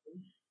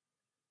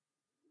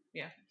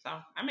 yeah. So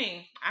I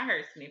mean, I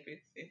heard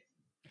snippets. It's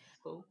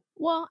cool.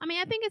 Well, I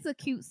mean, I think it's a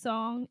cute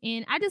song,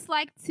 and I just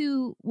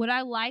what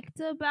I liked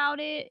about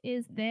it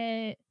is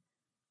that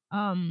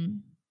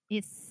um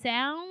it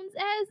sounds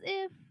as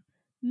if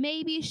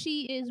maybe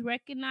she is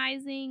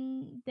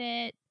recognizing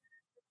that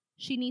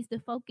she needs to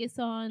focus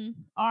on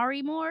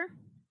Ari more.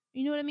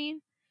 You know what I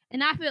mean?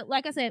 And I feel,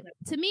 like I said,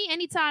 to me,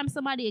 anytime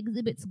somebody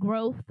exhibits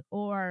growth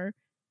or,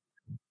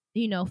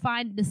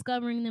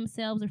 discovering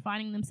themselves or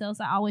finding themselves,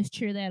 I always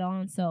cheer that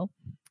on. So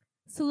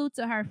salute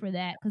to her for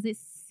that, because it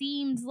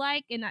seems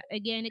like, and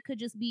again, it could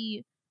just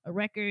be a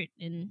record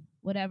and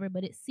whatever,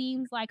 but it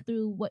seems like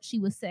through what she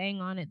was saying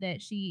on it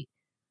that she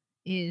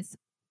is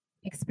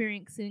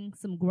experiencing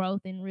some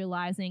growth and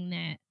realizing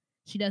that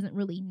she doesn't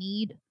really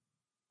need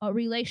a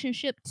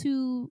relationship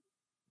to,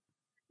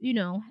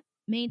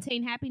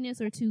 maintain happiness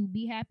or to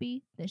be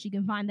happy, that she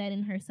can find that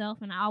in herself.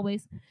 And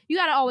you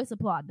gotta always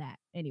applaud that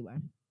anyway.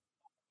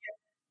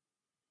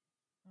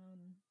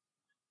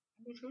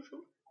 That's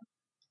all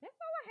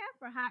I have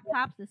for hot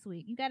tops this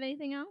week. You got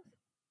anything else?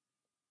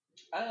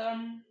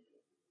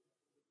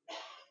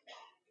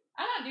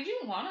 Did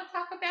you want to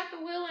talk about the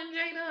Will and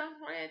Jada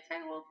Red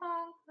Table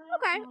Talk?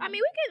 Okay, I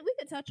mean we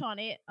could touch on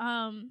it.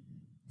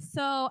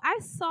 So I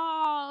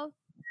saw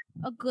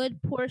a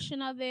good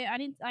portion of it. I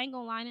ain't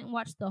gonna lie, I didn't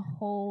watch the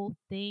whole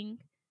thing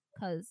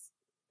because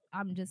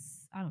I don't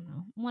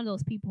know, I'm one of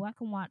those people. I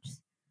can watch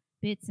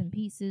bits and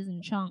pieces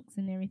and chunks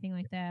and everything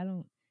like that. I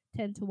don't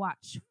tend to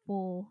watch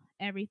full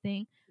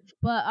everything.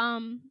 But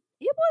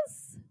it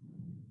was,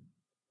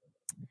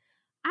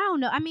 I don't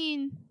know. I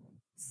mean,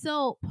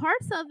 so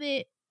parts of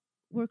it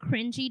were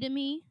cringy to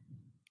me.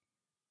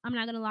 I'm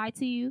not gonna lie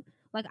to you.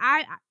 Like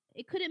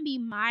it couldn't be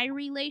my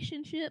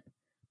relationship,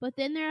 but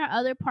then there are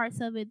other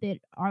parts of it that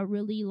are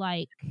really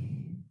like,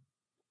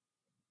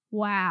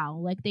 wow,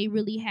 like they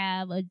really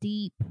have a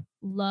deep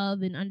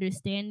love and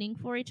understanding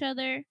for each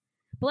other.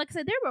 But like I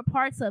said, there were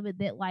parts of it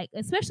that, like,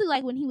 especially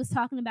like when he was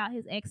talking about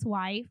his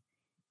ex-wife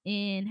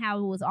and how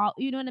it was all,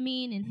 you know what I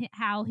mean, and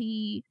how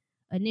he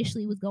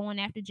initially was going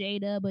after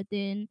Jada, but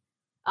then,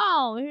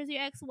 oh, here's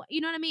your ex-wife,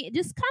 you know what I mean?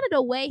 Just kind of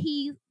the way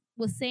he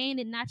was saying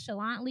it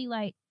nonchalantly,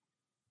 like,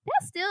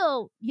 that's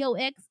still your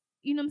ex,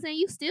 you know what I'm saying?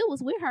 You still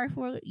was with her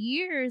for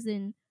years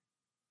and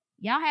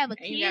y'all have a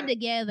kid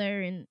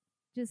together, and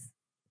just,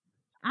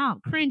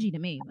 cringy to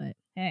me, but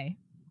hey.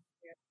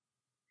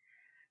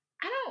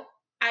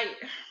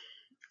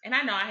 And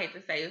I know I hate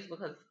to say this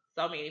because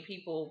so many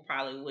people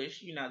probably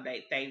wish,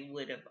 they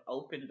would have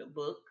opened the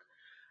book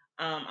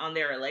on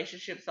their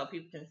relationship so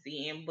people can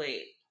see him, but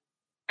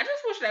I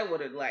just wish they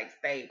would have like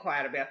stayed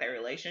quiet about their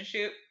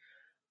relationship.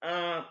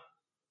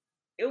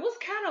 It was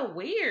kind of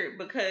weird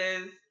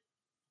because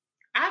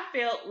I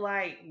felt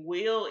like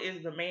Will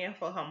is the man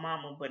for her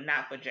mama, but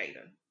not for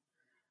Jada.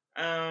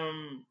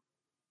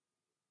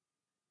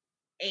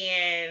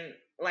 And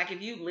like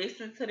if you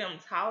listen to them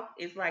talk,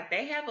 it's like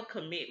they have a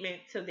commitment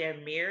to their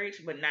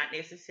marriage, but not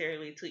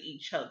necessarily to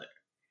each other.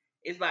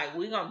 It's like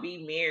we're gonna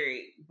be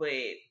married,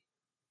 but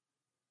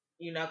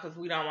because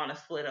we don't want to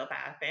split up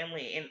our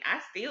family. And I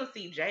still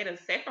see Jada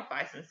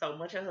sacrificing so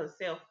much of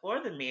herself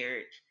for the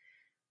marriage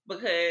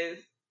because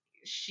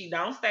she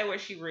don't stay where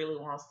she really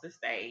wants to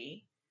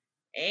stay.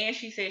 And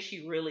she said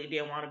she really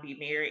didn't want to be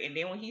married. And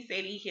then when he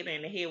said he hit her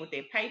in the head with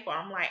that paper,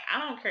 I'm like, I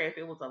don't care if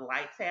it was a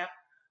light tap.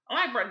 I'm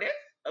like, bro, that's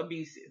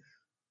abusive.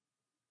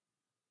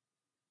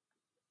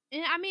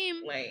 And I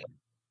mean, like,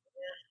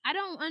 I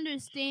don't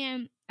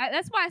understand.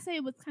 That's why I say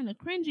it was kind of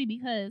cringy,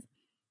 because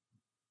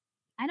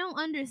I don't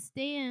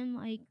understand,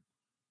 like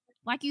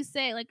you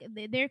said, like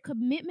their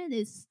commitment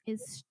is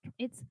it's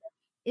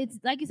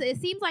like you said,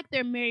 it seems like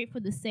they're married for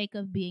the sake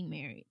of being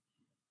married.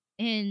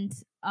 And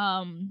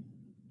I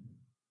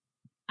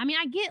mean,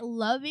 I get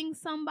loving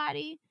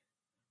somebody,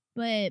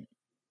 but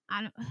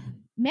I just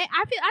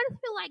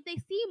feel like they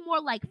seem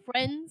more like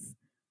friends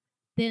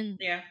than,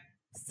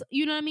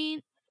 you know what I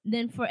mean,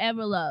 than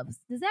forever loves.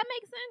 Does that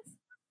make sense?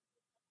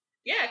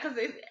 Yeah, because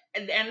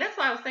and that's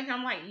why I was thinking,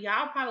 I'm like,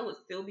 y'all probably would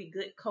still be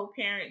good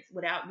co-parents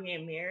without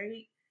being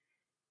married.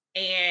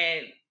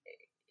 And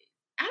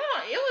I don't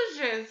know, it was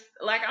just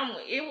like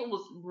it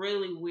was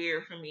really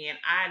weird for me. And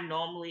I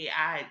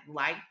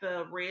like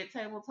the Red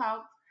Table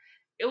Talks.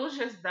 It was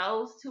just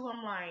those two.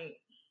 I'm like,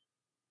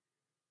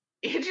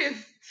 it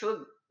just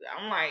took.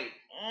 I'm like,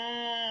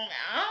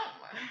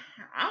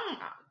 I'm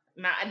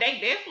not. They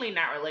definitely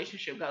not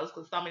relationship goals,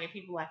 because so many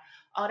people like,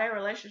 oh, their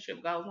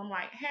relationship goals. I'm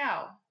like,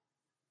 how?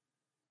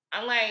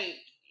 I'm like,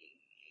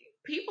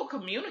 people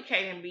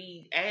communicate and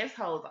be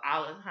assholes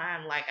all the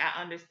time. Like,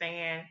 I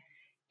understand.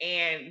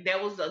 And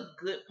there was a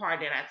good part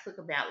that I took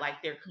about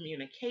like their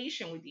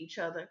communication with each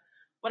other.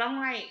 But I'm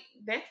like,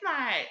 that's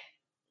not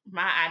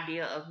my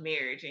idea of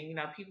marriage. And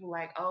people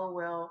like, oh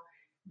well,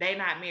 they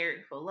not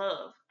married for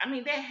love. I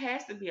mean, that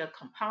has to be a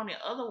component.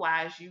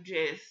 Otherwise, you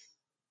just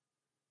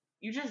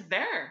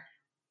there.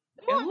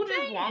 And who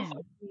just wants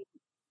to be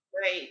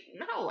great?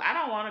 No, I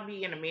don't want to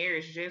be in a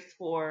marriage just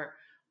for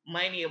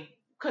money,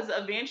 because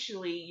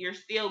eventually you're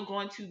still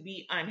going to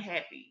be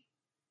unhappy.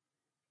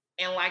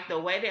 And like the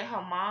way that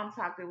her mom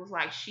talked, it was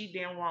like she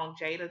didn't want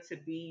Jada to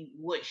be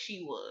what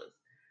she was.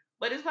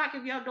 But it's like,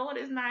 if your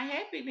daughter's not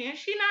happy, then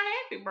she not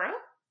happy, bro.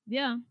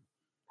 Yeah.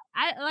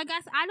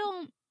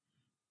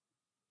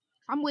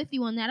 I'm with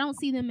you on that. I don't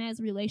see them as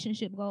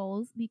relationship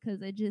goals,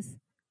 because it's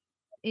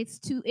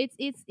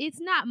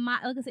not my,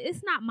 like I said,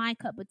 it's not my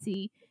cup of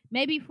tea.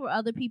 Maybe for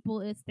other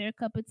people it's their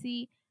cup of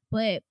tea,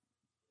 but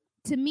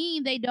to me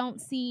they don't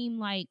seem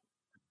like,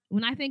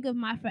 when I think of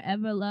my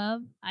forever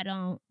love, I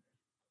don't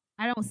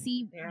I don't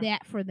see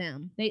that for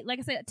them. They, like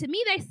I said, to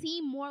me, they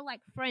seem more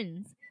like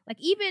friends. Like,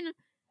 even,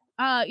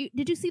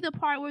 did you see the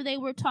part where they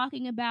were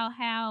talking about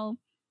how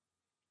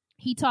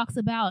he talks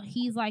about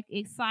he's like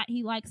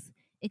he likes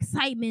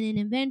excitement and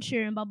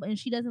adventure and blah, blah, and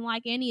she doesn't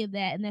like any of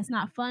that, and that's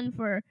not fun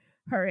for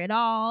her at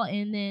all.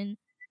 And then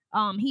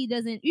he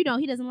doesn't, he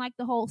doesn't like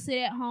the whole sit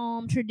at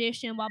home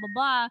tradition, blah blah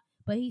blah.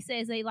 But he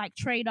says they like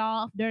trade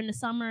off during the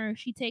summer.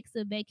 She takes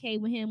a vacay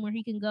with him where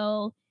he can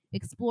go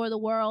explore the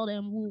world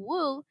and woo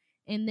woo.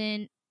 And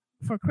then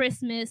for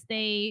Christmas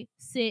they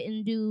sit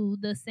and do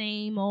the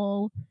same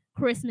old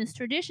Christmas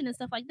tradition and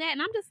stuff like that.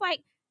 And I'm just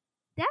like,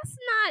 that's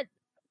not,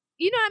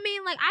 you know what I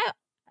mean? Like,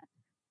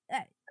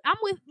 I'm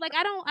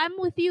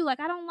with you. Like,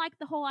 I don't like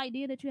the whole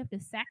idea that you have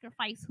to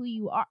sacrifice who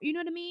you are. You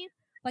know what I mean?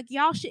 Like,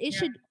 y'all should, it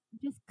should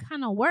just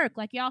kind of work.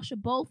 Like, y'all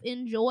should both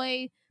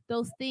enjoy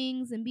those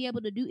things and be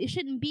able to do, it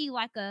shouldn't be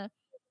like a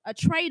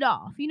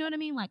trade-off. You know what I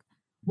mean? Like,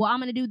 well, I'm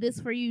going to do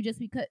this for you just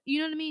because, you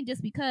know what I mean?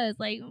 Just because,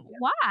 like,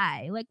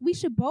 why? Like, we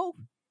should both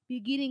be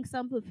getting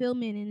some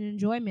fulfillment and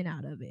enjoyment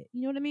out of it.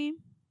 You know what I mean?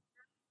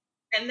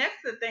 And that's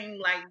the thing,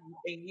 like,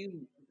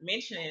 you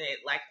mentioning it,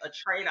 like a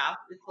trade-off.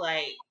 It's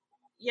like,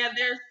 yeah,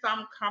 there's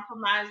some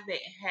compromise that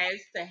has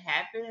to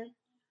happen,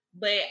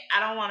 but I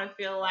don't want to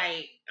feel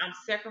like I'm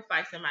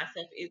sacrificing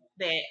myself. It's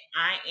that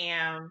I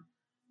am,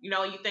 you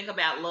think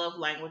about love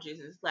languages.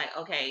 It's like,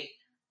 okay,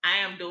 I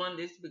am doing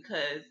this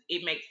because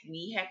it makes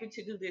me happy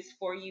to do this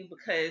for you,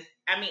 because,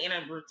 I mean, in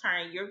a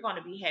return, you're going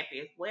to be happy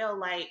as well.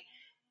 Like,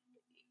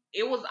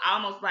 it was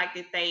almost like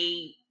that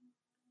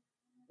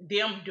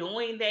them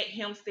doing that,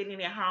 him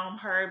sitting at home,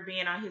 her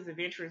being on his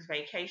adventurous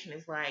vacation,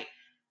 is like,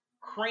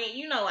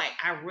 like,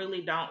 I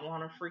really don't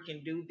want to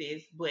freaking do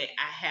this, but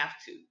I have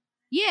to.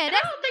 Yeah, and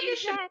that's I don't think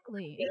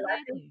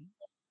exactly.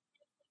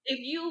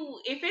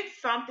 If it's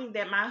something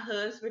that my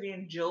husband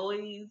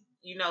enjoys,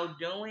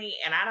 doing,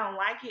 and I don't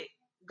like it,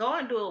 go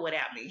and do it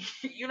without me.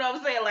 You know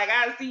what I'm saying? Like,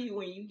 I'll see you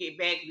when you get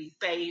back, be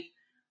safe,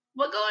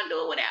 but go and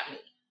do it without me.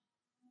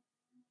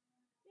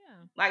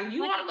 Like,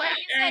 you want to go out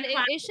there and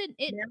climb.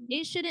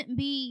 It shouldn't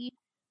be,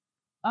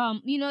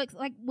 it's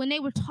like when they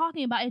were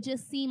talking about it, it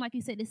just seemed like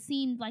you said, it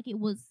seemed like it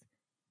was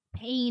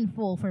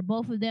painful for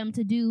both of them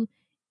to do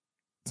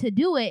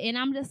it. And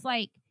I'm just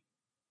like,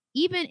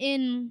 even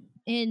in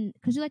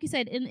because like you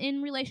said,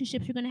 in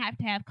relationships, you're gonna have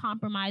to have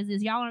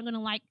compromises. Y'all aren't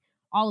gonna like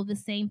all of the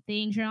same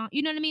things. You know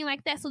what I mean?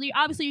 Like that. So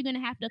you're gonna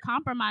have to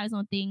compromise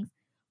on things,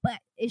 but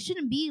it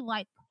shouldn't be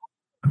like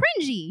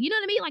cringy. You know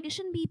what I mean? Like, it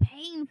shouldn't be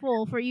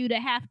painful for you to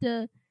have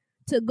to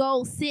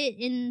go sit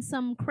in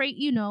some crate,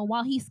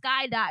 while he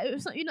skydive or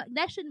something.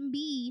 That shouldn't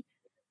be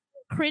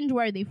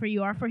cringeworthy for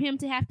you, or for him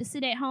to have to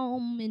sit at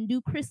home and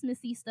do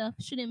Christmassy stuff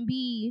shouldn't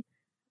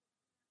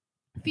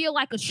feel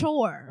like a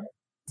chore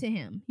to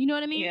him. You know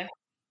what I mean? Yeah.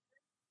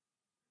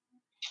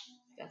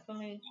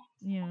 Definitely.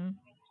 Yeah.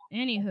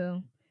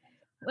 Anywho.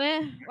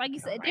 Well, like you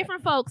said,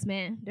 different folks,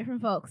 man.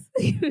 Different folks.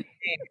 Listen.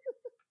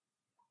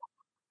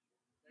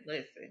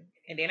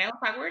 And then I was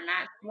like, we're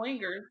not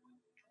swingers.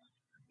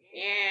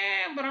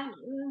 Yeah, but I'm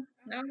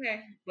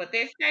okay. But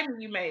that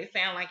statement you made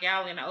sound like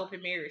y'all in an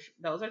open marriage.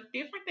 Those are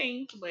different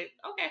things, but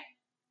okay.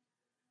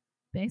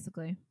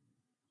 Basically.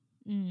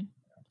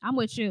 I'm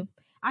with you.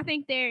 I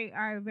think they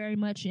are very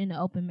much in an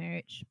open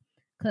marriage,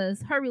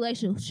 because her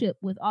relationship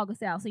with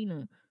August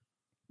Alsina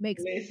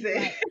makes me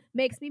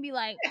be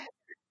like,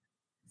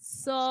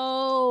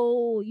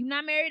 so you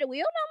not married to Will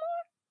no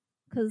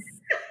more?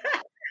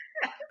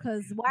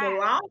 Because why? The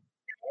long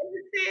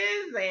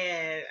and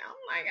I'm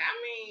like, I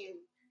mean,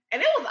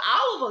 and it was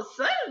all of a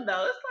sudden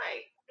though. It's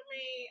like, I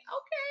mean,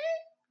 okay.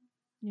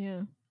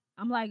 Yeah.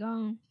 I'm like,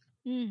 okay.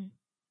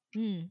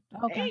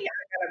 Hey,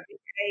 y'all got a big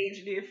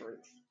age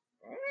difference.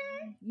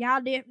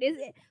 Y'all different.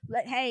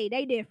 Hey,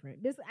 they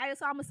different.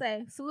 That's all I'm gonna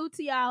say. Salute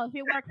to y'all. If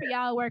it work for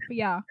y'all, it work for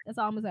y'all. That's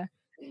all I'm gonna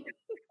say.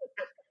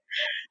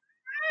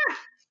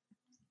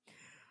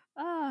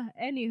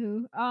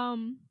 Anywho,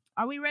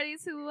 are we ready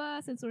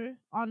to since we're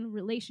on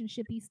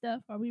relationshipy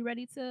stuff, are we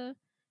ready to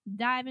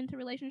dive into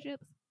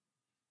relationships?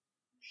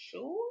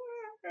 Sure.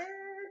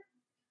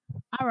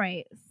 All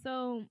right.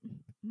 So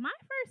my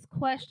first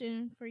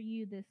question for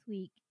you this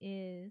week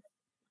is,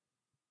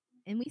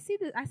 and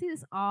I see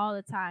this all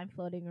the time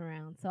floating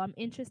around, so I'm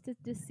interested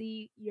to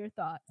see your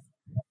thoughts,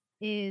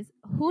 is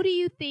who do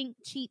you think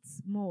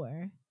cheats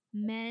more,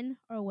 men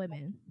or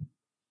women?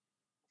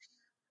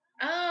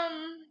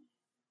 I'm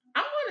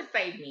going to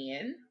say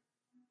men.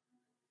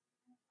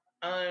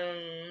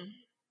 And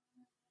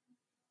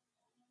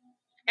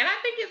I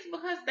think it's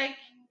because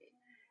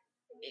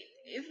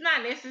it's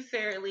not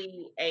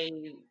necessarily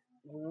a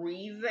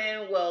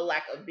reason,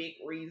 like a big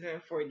reason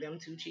for them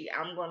to cheat.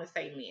 I'm going to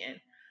say men.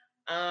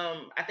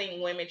 I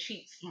think women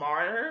cheat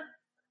smarter,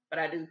 but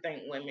I do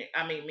think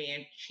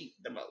men cheat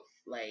the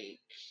most. Like,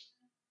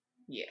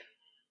 yeah.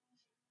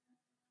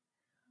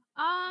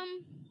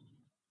 I'm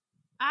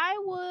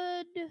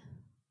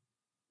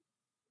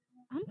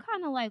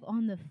kind of like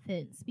on the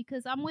fence,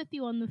 because I'm with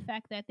you on the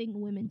fact that I think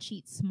women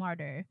cheat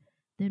smarter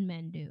than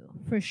men do,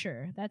 for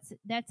sure. That's a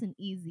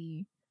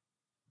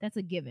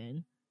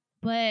given.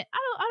 But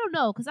I don't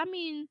know, because I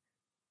mean,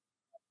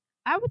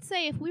 I would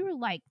say if we were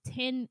like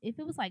if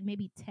it was like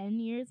maybe 10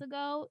 years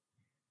ago,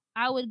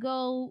 I would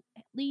go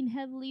lean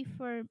heavily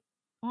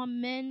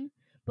on men.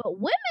 But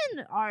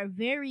women are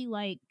very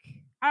like,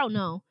 I don't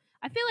know.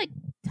 I feel like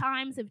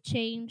times have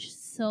changed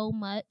so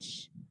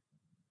much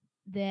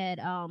that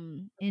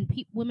and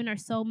women are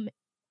so more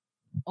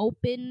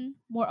open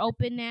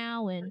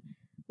now, and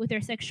with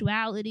their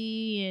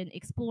sexuality and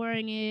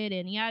exploring it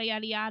and yada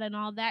yada yada and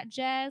all that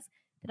jazz,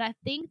 that I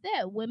think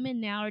that women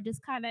now are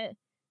just kind of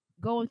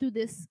going through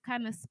this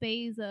kind of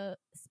space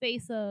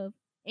of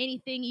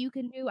anything you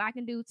can do, I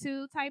can do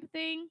too type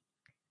thing.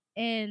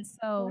 And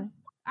so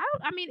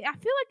I mean, I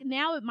feel like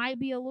now it might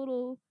be a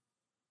little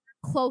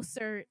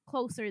closer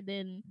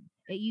than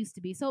it used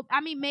to be. So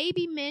I mean,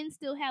 maybe men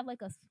still have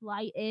like a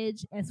slight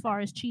edge as far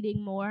as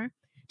cheating more,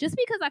 just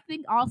because I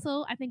think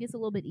it's a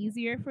little bit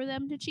easier for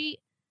them to cheat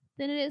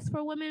than it is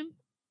for women,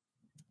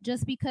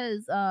 just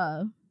because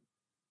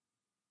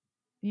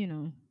you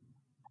know,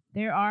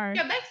 there are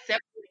Yeah, that's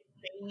separate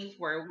things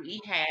where we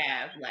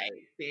have like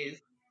this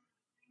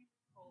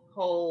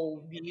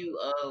whole view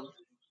of,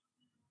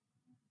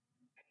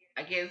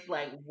 I guess,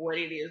 like what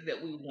it is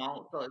that we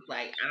want. So it's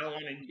like, I don't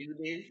want to do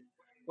this.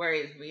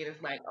 Whereas men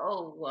is like,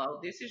 oh,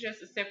 well, this is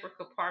just a separate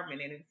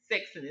compartment and it's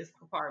sex in this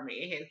compartment.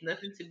 It has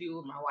nothing to do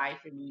with my wife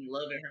and me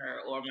loving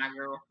her or my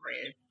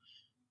girlfriend.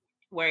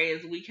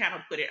 Whereas we kind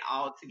of put it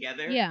all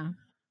together. yeah.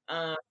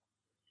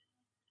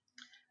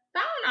 I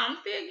don't know. I'm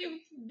still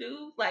giving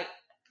dudes, like,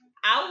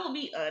 I will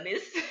be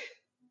honest.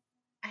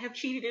 I have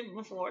cheated him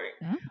before,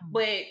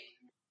 but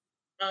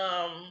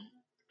I'm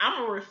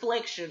a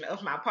reflection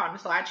of my partner,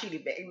 so I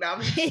cheated back. No,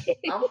 I'm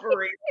for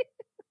real.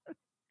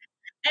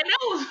 And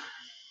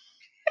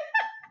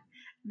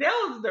that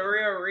was the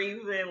real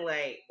reason,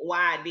 like,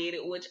 why I did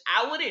it, which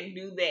I wouldn't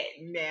do that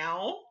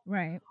now.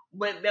 Right.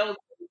 But that was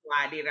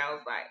why I did it. I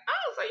was like,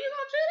 oh, so you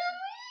gonna cheat on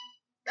me?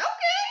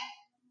 Okay.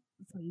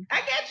 I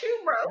got you,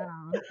 bro.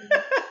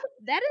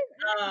 That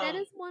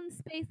is one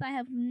space I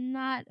have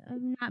not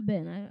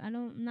been.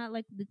 I'm not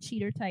like the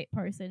cheater type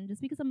person,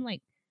 just because I'm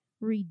like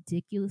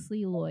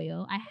ridiculously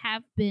loyal. I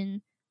have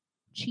been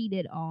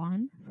cheated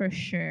on for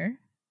sure.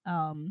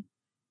 But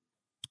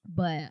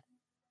I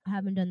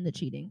haven't done the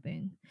cheating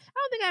thing. I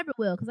don't think I ever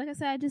will, because like I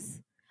said,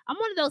 I'm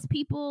one of those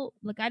people,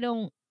 like,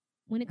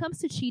 when it comes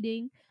to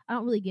cheating, I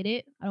don't really get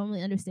it. I don't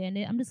really understand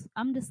it.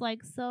 I'm just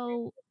like,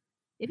 so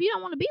if you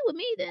don't want to be with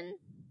me, then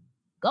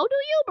go do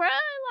you, bruh.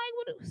 Like,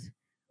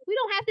 we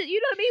don't have to,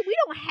 you know what I mean? We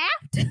don't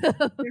have to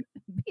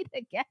be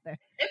together.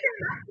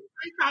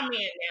 It's comment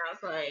now.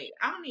 It's like,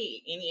 I don't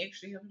need any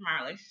extra help in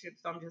my relationship,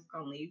 so I'm just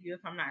gonna leave you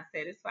if I'm not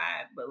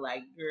satisfied. But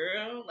like,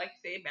 girl, like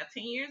you said, about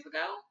 10 years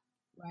ago,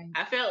 right,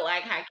 I felt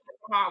like how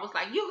Kevin was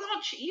like, you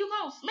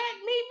gonna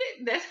smack me,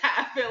 bitch. That's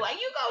how I feel like,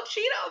 you gonna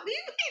cheat on me,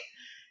 bitch.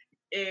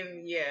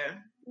 And yeah,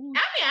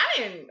 I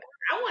mean,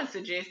 I wouldn't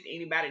suggest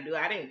anybody do it.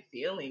 I didn't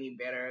feel any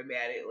better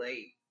about it.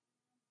 Like,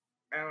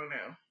 I don't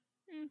know.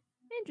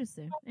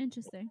 Interesting. Yeah.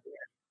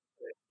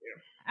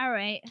 All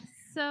right.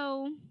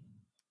 So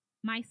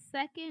my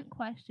second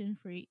question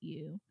for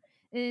you,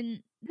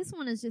 and this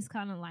one is just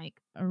kind of like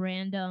a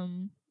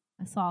random,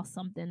 I saw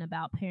something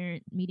about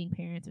meeting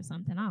parents or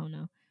something. I don't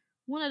know.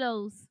 One of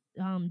those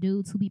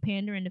dudes who be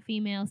pandering to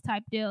females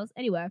type deals.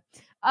 Anyway,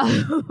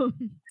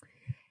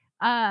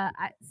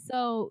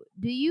 so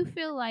do you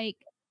feel like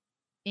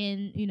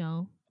in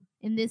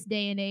this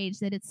day and age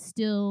that it's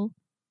still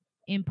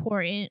an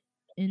important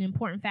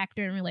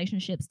factor in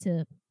relationships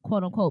to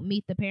quote unquote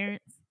meet the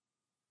parents?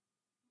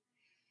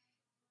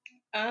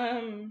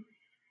 It's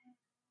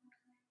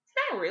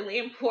not really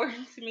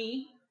important to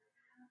me.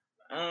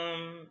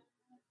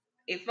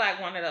 It's like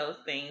one of those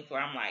things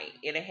where I'm like,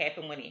 it'll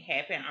happen when it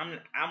happens.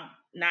 I'm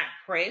not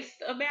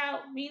pressed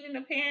about meeting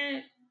a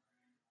parent,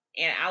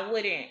 and I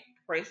wouldn't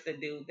press the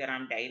dude that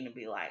I'm dating to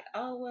be like,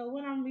 oh, well,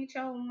 when I meet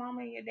your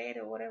mama and your dad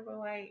or whatever,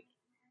 like,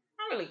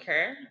 I don't really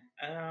care.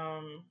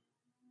 I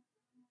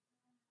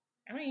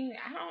mean,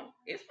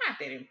 it's not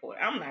that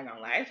important. I'm not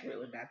gonna lie, it's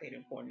really not that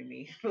important to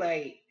me.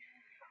 Like,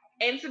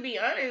 and to be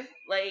honest,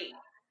 like,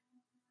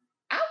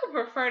 I would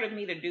prefer to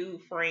meet a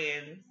dude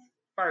friends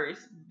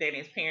first than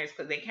his parents,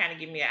 because they kind of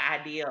give me an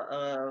idea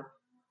of,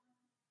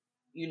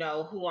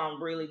 who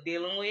I'm really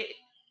dealing with.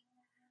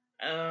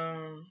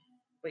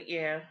 But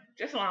yeah,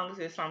 just as long as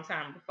it's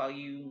sometime before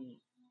you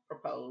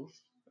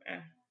propose.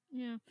 Yeah,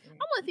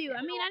 I'm with you.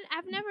 I mean,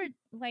 I've never,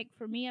 like,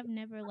 for me, I've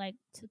never like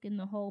taken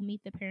the whole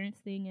meet the parents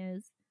thing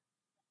as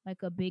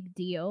like a big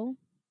deal.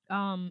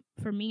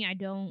 For me,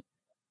 I've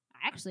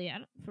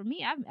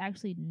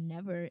actually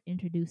never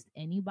introduced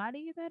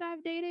anybody that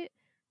I've dated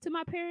to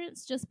my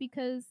parents, just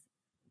because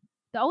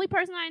the only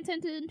person I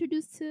intend to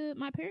introduce to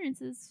my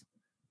parents is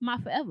my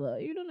forever.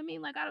 You know what I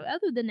mean? Like,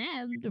 other than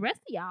that, the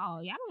rest of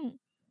y'all don't,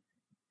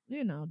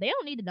 they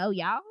don't need to know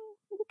y'all.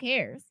 Who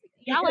cares?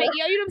 Y'all like,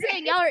 you know what I'm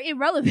saying? Y'all are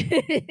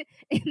irrelevant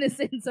in the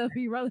sense of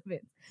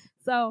irrelevance.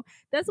 So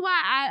that's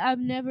why I've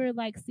never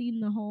like seen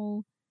the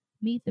whole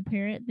meet the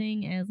parent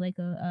thing as like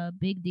a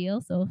big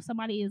deal. So if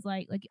somebody is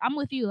like I'm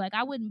with you, like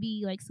I wouldn't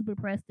be like super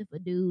pressed if a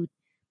dude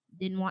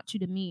didn't want you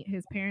to meet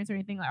his parents or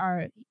anything,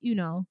 or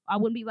I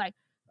wouldn't be like,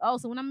 oh,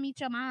 so when I meet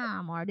your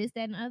mom or this,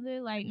 that, and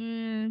other, like,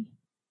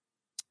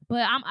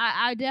 but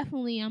I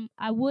definitely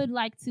I would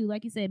like to,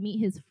 like you said, meet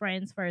his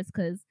friends first,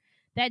 because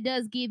that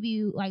does give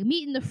you, like,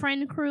 meeting the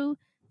friend crew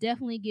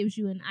definitely gives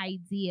you an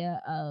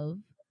idea of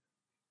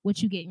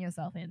what you getting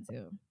yourself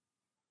into.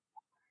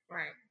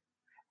 Right.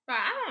 But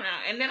I don't know.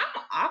 And then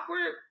I'm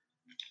awkward.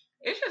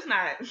 It's just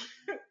not.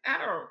 I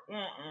don't.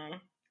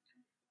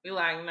 Be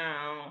like,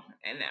 no,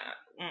 and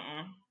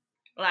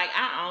like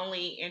I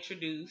only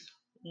introduced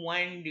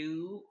one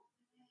dude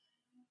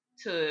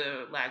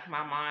to like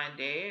my mom and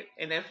dad,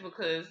 and that's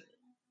because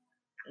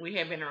we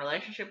had been in a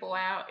relationship a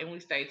while and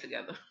we stayed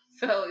together.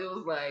 So it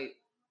was like,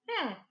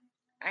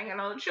 I ain't got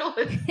no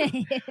choice.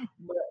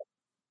 But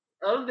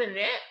other than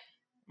that,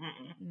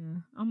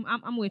 yeah,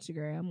 I'm with you,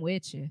 girl. I'm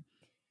with you.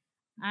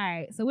 All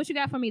right, so what you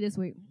got for me this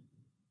week?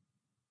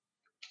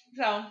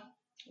 So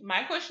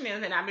my question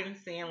is, and I've been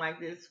seeing like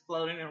this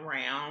floating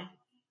around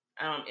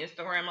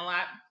Instagram a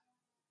lot.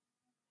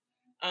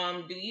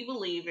 Do you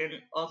believe in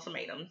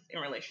ultimatums in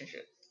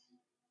relationships?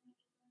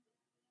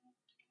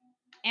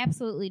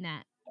 Absolutely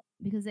not,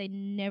 because they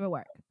never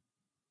work,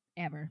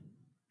 ever.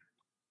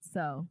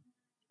 So,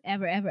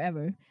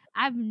 ever.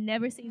 I've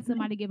never seen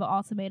somebody give an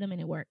ultimatum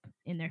and it work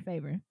in their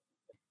favor.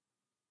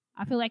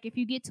 I feel like if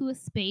you get to a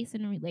space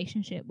in a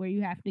relationship where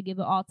you have to give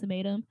an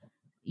ultimatum,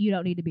 you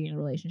don't need to be in a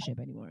relationship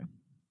anymore.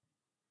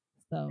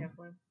 So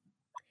Definitely.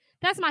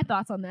 That's my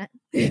thoughts on that.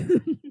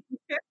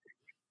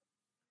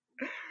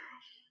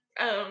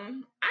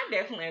 I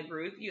definitely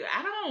agree with you.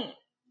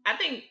 I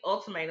think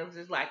ultimatums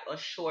is like a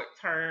short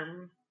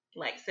term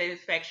like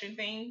satisfaction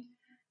thing,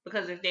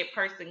 because if that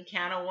person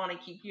kind of want to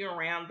keep you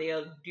around,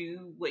 they'll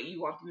do what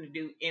you want them to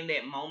do in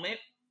that moment.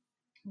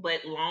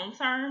 But long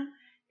term,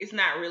 it's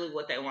not really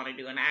what they want to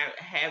do. And I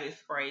have this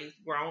phrase: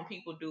 grown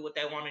people do what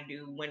they want to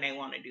do when they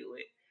want to do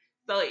it.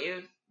 So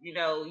if you're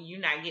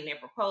not getting that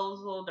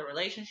proposal, the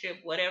relationship,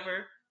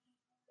 whatever,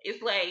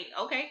 it's like,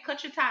 okay,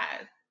 cut your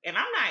ties. And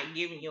I'm not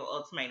giving you an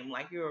ultimatum.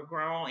 Like, you're a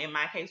grown, in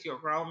my case, you're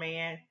a grown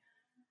man.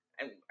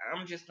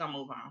 I'm just gonna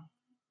move on.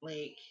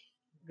 Like,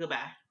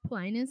 goodbye.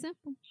 Plain and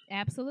simple.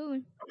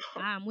 Absolutely.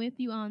 I'm with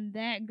you on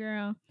that,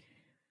 girl.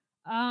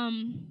 I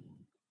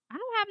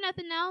don't have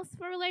nothing else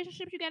for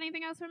relationships. You got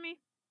anything else for me?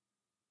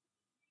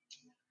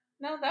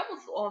 No, that was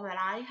all that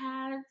I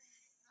had.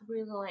 It's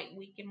really like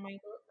week in my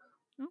book.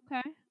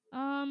 Okay.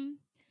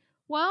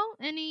 Well,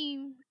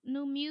 any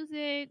new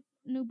music,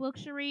 new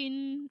books you're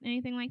reading,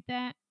 anything like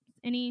that?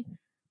 Any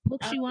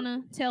books you want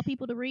to tell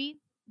people to read?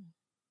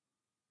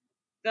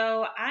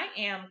 So I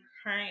am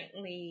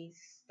currently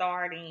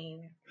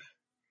starting.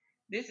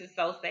 This is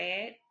so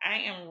sad. I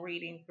am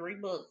reading 3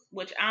 books,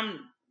 which I'm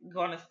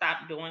going to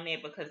stop doing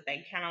that because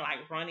they kind of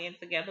like run in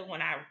together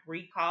when I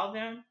recall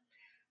them.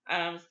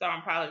 So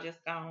I'm probably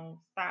just going to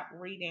stop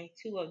reading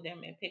 2 of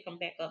them and pick them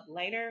back up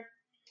later.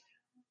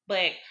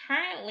 But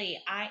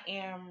currently, I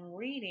am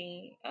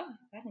reading. Oh,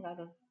 I can go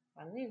to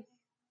my list.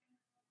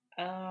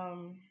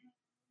 Um,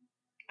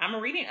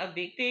 I'm reading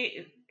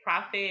Evicted,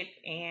 Profit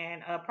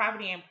and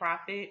Poverty and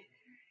Profit,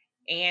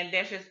 and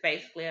that's just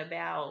basically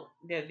about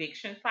the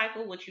eviction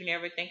cycle, which you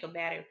never think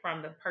about it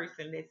from the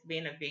person that's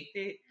been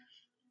evicted.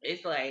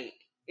 It's like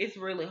it's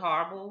really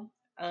horrible.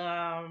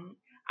 I'm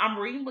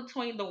reading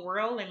Between the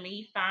World and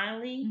Me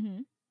finally.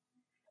 Mm-hmm.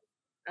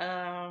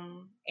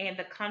 And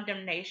The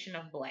Condemnation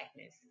of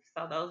Blackness.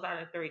 So those are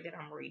the 3 that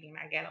I'm reading.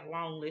 I got a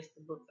long list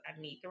of books I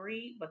need to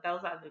read, but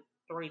those are the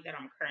 3 that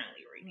I'm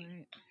currently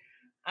reading.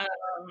 Right.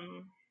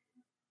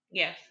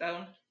 Yeah,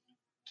 so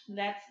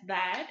that's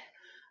that.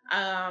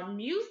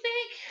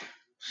 Music.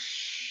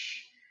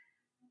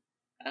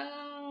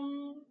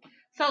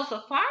 So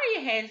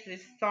Safaria has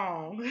this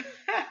song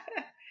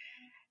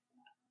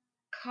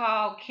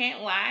called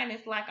Can't Lie, and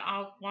it's like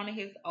off one of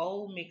his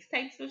old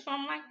mixtapes or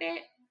something like that.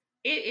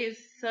 It is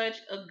such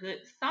a good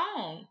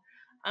song.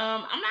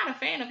 I'm not a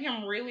fan of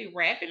him really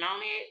rapping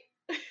on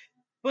it,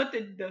 but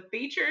the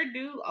feature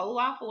dude,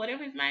 Olaf or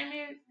whatever his name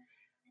is,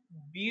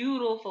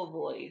 beautiful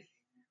voice.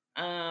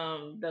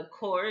 The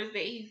chorus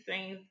that he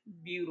sings,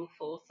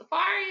 beautiful.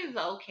 Safari is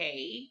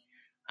okay.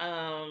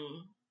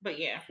 But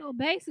yeah. So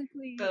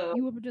basically,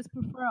 you would just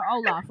prefer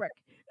Olaf, right?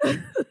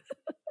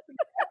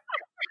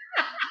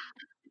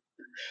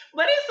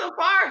 But it's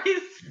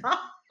Safari's song.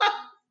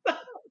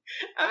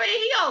 I mean,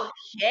 he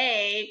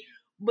okay,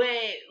 but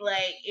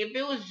like if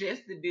it was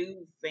just the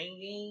dude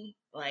singing,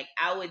 like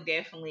I would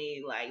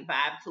definitely like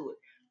vibe to it.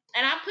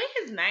 And I put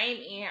his name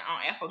in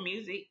on Apple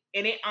Music,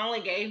 and it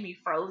only gave me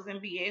Frozen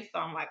BS. So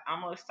I'm like,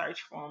 I'm gonna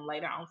search for him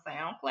later on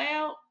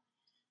SoundCloud.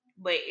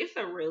 But it's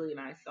a really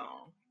nice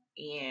song.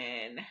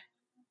 And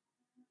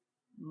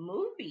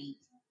movies,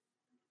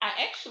 I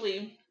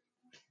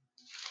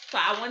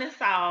went and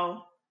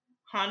saw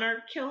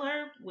Hunter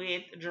Killer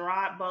with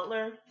Gerard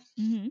Butler.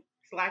 Mm-hmm.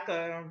 It's like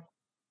a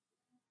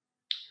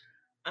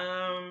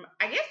I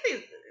guess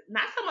it's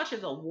not so much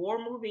as a war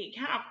movie. It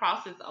kind of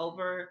crosses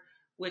over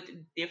with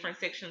different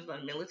sections of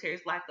the military.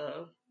 It's like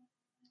a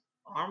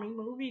army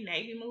movie,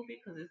 navy movie,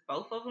 because it's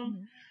both of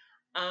them.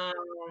 Mhm.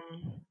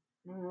 Um,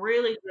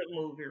 really good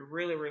movie,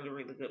 really, really,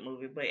 really good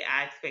movie. But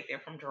I expect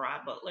that from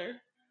Gerard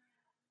Butler.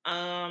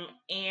 And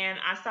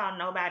I saw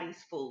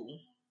Nobody's Fool.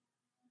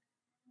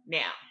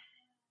 Now,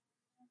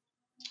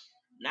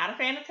 not a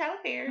fan of Tyler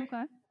Perry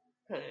Okay.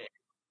 because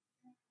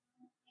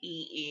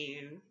he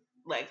is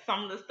like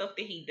some of the stuff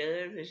that he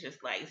does is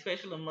just like,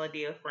 especially the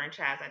Madea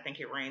franchise. I think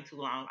it ran too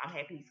long. I'm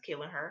happy he's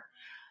killing her.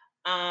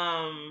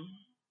 Um,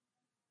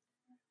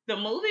 the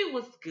movie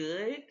was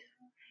good.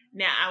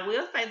 Now, I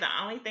will say the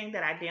only thing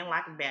that I didn't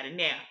like about it.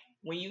 Now,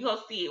 when you go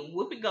see it,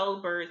 Whoopi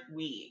Goldberg's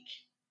wig,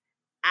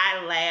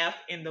 I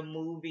laughed in the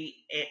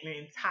movie at the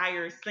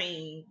entire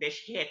scene that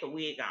she had the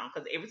wig on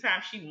because every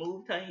time she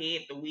moved her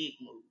head, the wig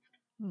moved.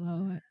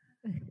 Lord.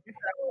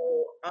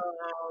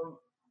 So,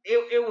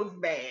 it was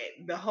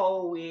bad. The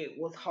whole wig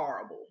was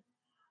horrible.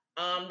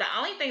 The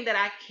only thing that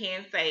I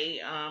can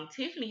say,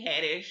 Tiffany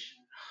Haddish.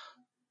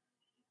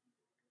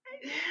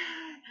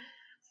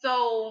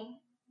 So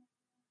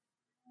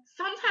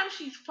sometimes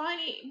she's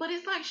funny, but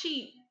it's like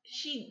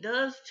she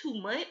does too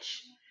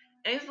much.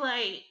 It's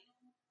like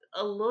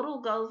a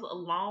little goes a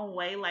long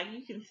way. Like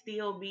you can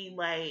still be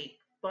like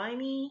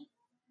funny.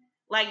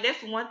 Like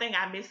that's one thing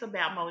I miss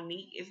about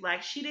Monique is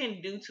like she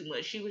didn't do too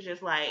much. She was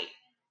just like,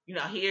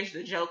 here's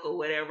the joke or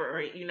whatever,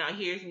 or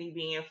here's me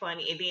being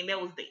funny, and then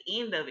that was the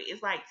end of it.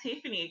 It's like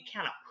Tiffany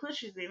kind of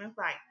pushes it. And it's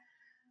like,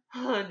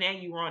 oh, now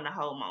you ruin the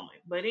whole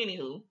moment. But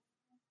anywho,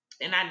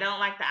 and I don't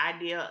like the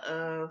idea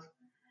of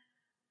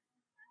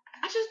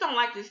I just don't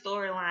like the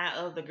storyline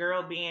of the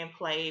girl being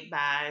played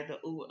by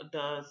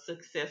the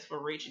successful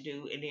rich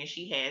dude, and then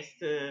she has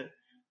to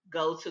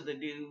go to the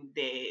dude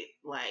that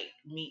like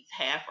meets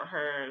half of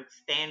her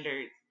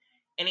standards,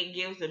 and it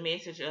gives a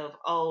message of,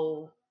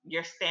 oh,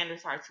 your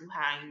standards are too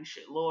high and you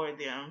should lower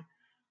them.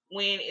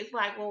 When it's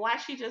like, well, why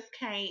she just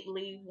can't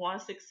leave one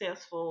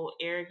successful,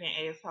 arrogant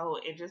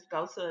asshole and just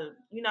go to,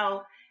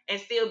 and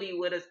still be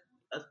with a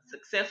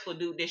successful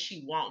dude that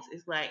she wants?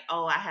 It's like,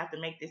 oh, I have to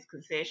make this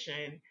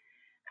concession.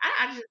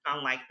 I just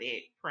don't like that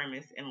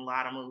premise in a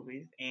lot of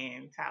movies,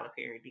 and Tyler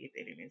Perry did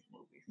that in this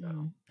movie. So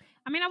Mm.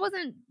 I mean, I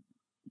wasn't,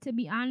 to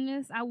be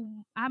honest. I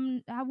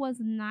was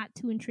not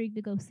too intrigued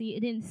to go see it. It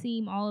didn't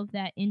seem all of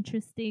that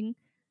interesting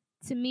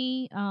to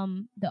me.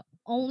 The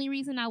only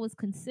reason I was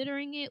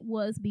considering it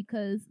was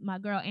because my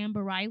girl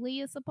Amber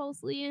Riley is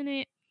supposedly in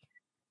it,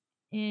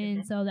 and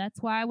mhm. so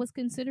that's why I was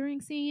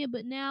considering seeing it.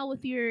 But now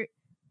with your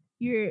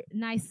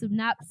nice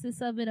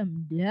synopsis of it,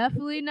 I'm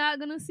definitely not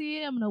gonna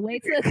see it. I'm gonna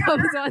wait till it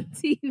comes on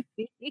TV.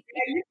 Yeah,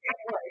 you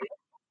can't wait.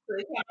 So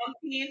it's on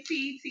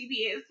TNT,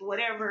 TBS,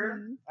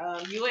 whatever,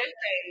 Mhm.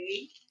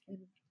 USA.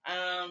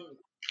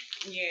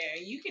 Yeah,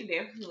 you can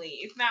definitely.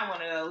 It's not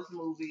one of those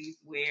movies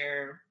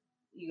where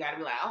you got to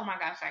be like, oh my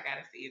gosh, I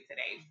got to see it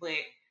today. But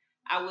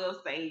I will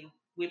say,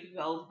 Whoopi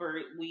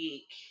Goldberg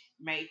week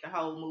made the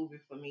whole movie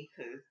for me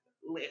because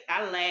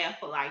I laughed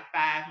for like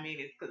 5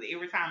 minutes because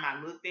every time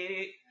I looked at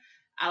it,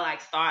 I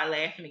like started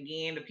laughing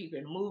again. The people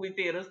in the movie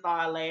theater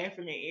started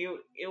laughing, and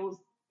it was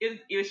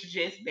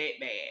just that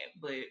bad.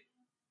 But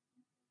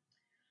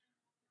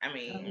I Other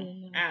mean,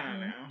 than that, I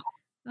don't yeah.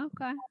 know.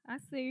 Okay, I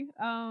see.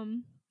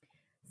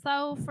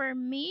 So for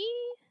me,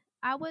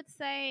 I would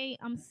say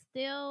I'm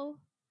still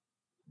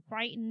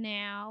right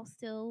now.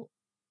 Still,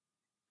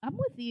 I'm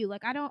with you.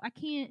 Like I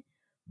can't.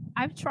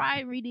 I've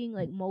tried reading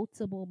like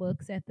multiple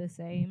books at the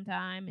same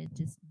time. It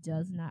just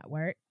does not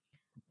work.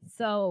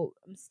 So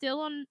I'm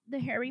still on the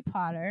Harry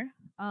Potter.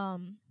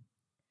 Um,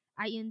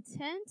 I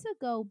intend to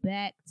go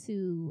back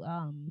to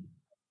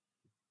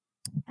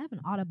I have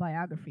an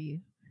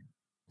autobiography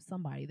of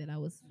somebody that I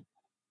was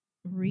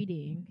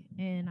reading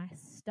and I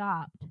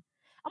stopped.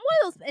 I'm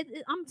one of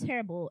those. I'm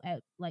terrible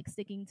at like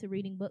sticking to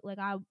reading, but like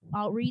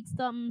I'll read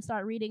something,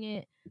 start reading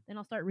it, then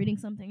I'll start reading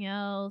something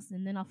else,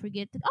 and then I'll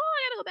forget to. Oh,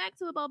 I gotta go back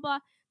to it. Blah blah.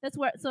 That's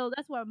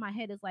where my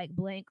head is like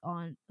blank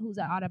on whose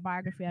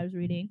autobiography I was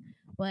reading.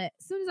 But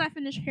as soon as I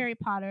finish Harry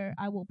Potter,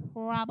 I will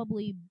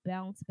probably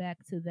bounce back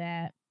to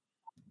that.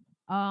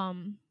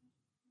 Um,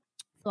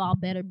 so I'll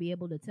better be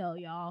able to tell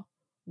y'all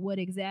what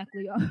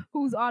exactly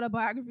whose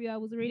autobiography I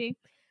was reading.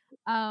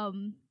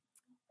 Um,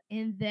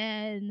 and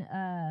then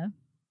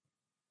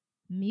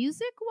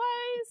music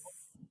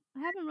wise, I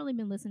haven't really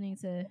been listening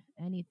to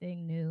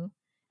anything new.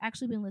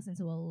 Actually been listening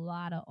to a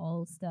lot of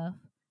old stuff.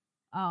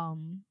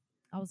 Um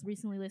I was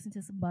recently listening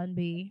to some Bun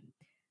B.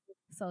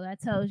 So that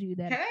tells you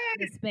that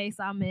the space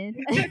I'm in.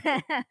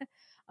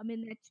 I'm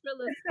in that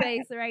Trilla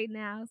space right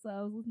now. So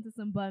I was listening to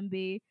some Bun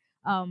B,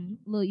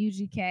 Lil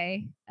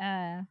UGK.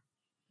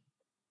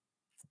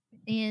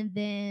 And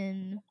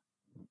then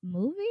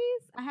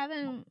movies,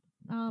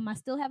 I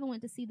still haven't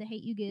went to see The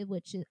Hate U Give,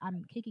 which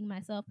I'm kicking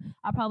myself.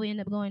 I'll probably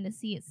end up going to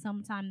see it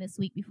sometime this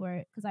week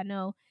before, because I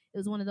know it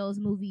was one of those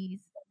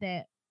movies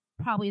that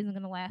probably isn't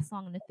going to last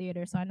long in the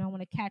theater, so I know I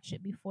want to catch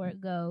it before it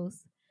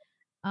goes.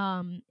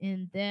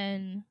 And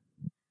then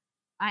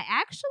I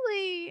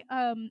actually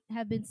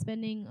have been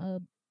spending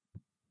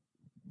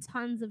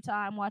tons of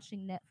time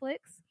watching Netflix,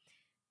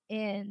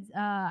 and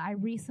I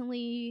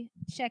recently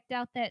checked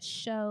out that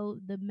show,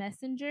 The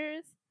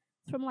Messengers.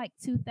 It's from like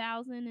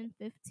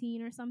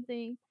 2015 or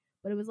something,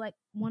 but it was like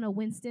one of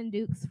Winston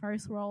Duke's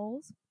first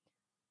roles.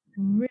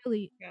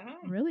 Really, Yeah.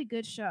 really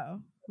good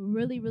show.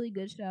 Really, really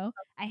good show.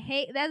 I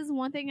hate that is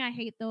one thing I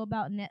hate though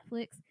about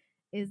Netflix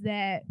is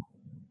that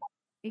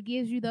it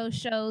gives you those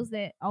shows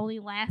that only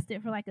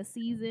lasted for like a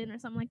season or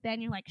something like that,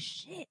 and you're like,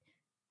 shit,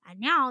 I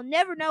now I'll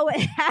never know what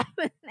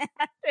happened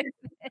after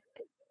this.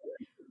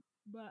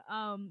 But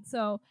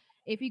so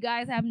if you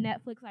guys have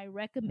Netflix, I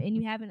recommend, and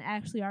you haven't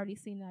actually already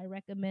seen it, I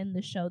recommend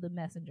the show The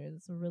Messengers.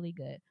 It's really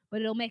good,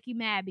 but it'll make you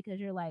mad because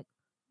you're like,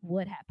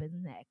 what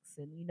happens next?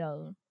 And you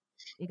know,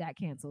 it got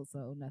canceled,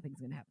 so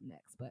nothing's gonna happen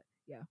next. But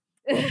yeah.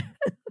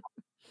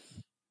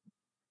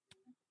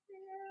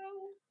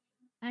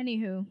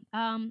 Anywho,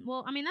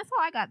 well, I mean, that's all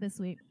I got this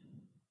week.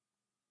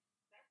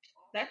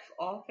 That's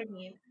all for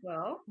me as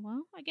well.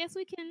 Well, I guess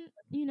we can,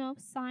 you know,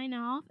 sign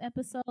off.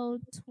 Episode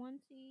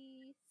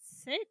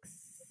 26.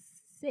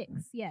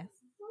 Yes.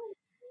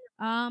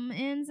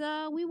 And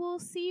we will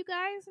see you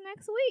guys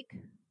next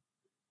week.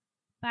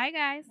 Bye,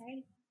 guys.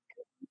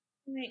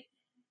 Right.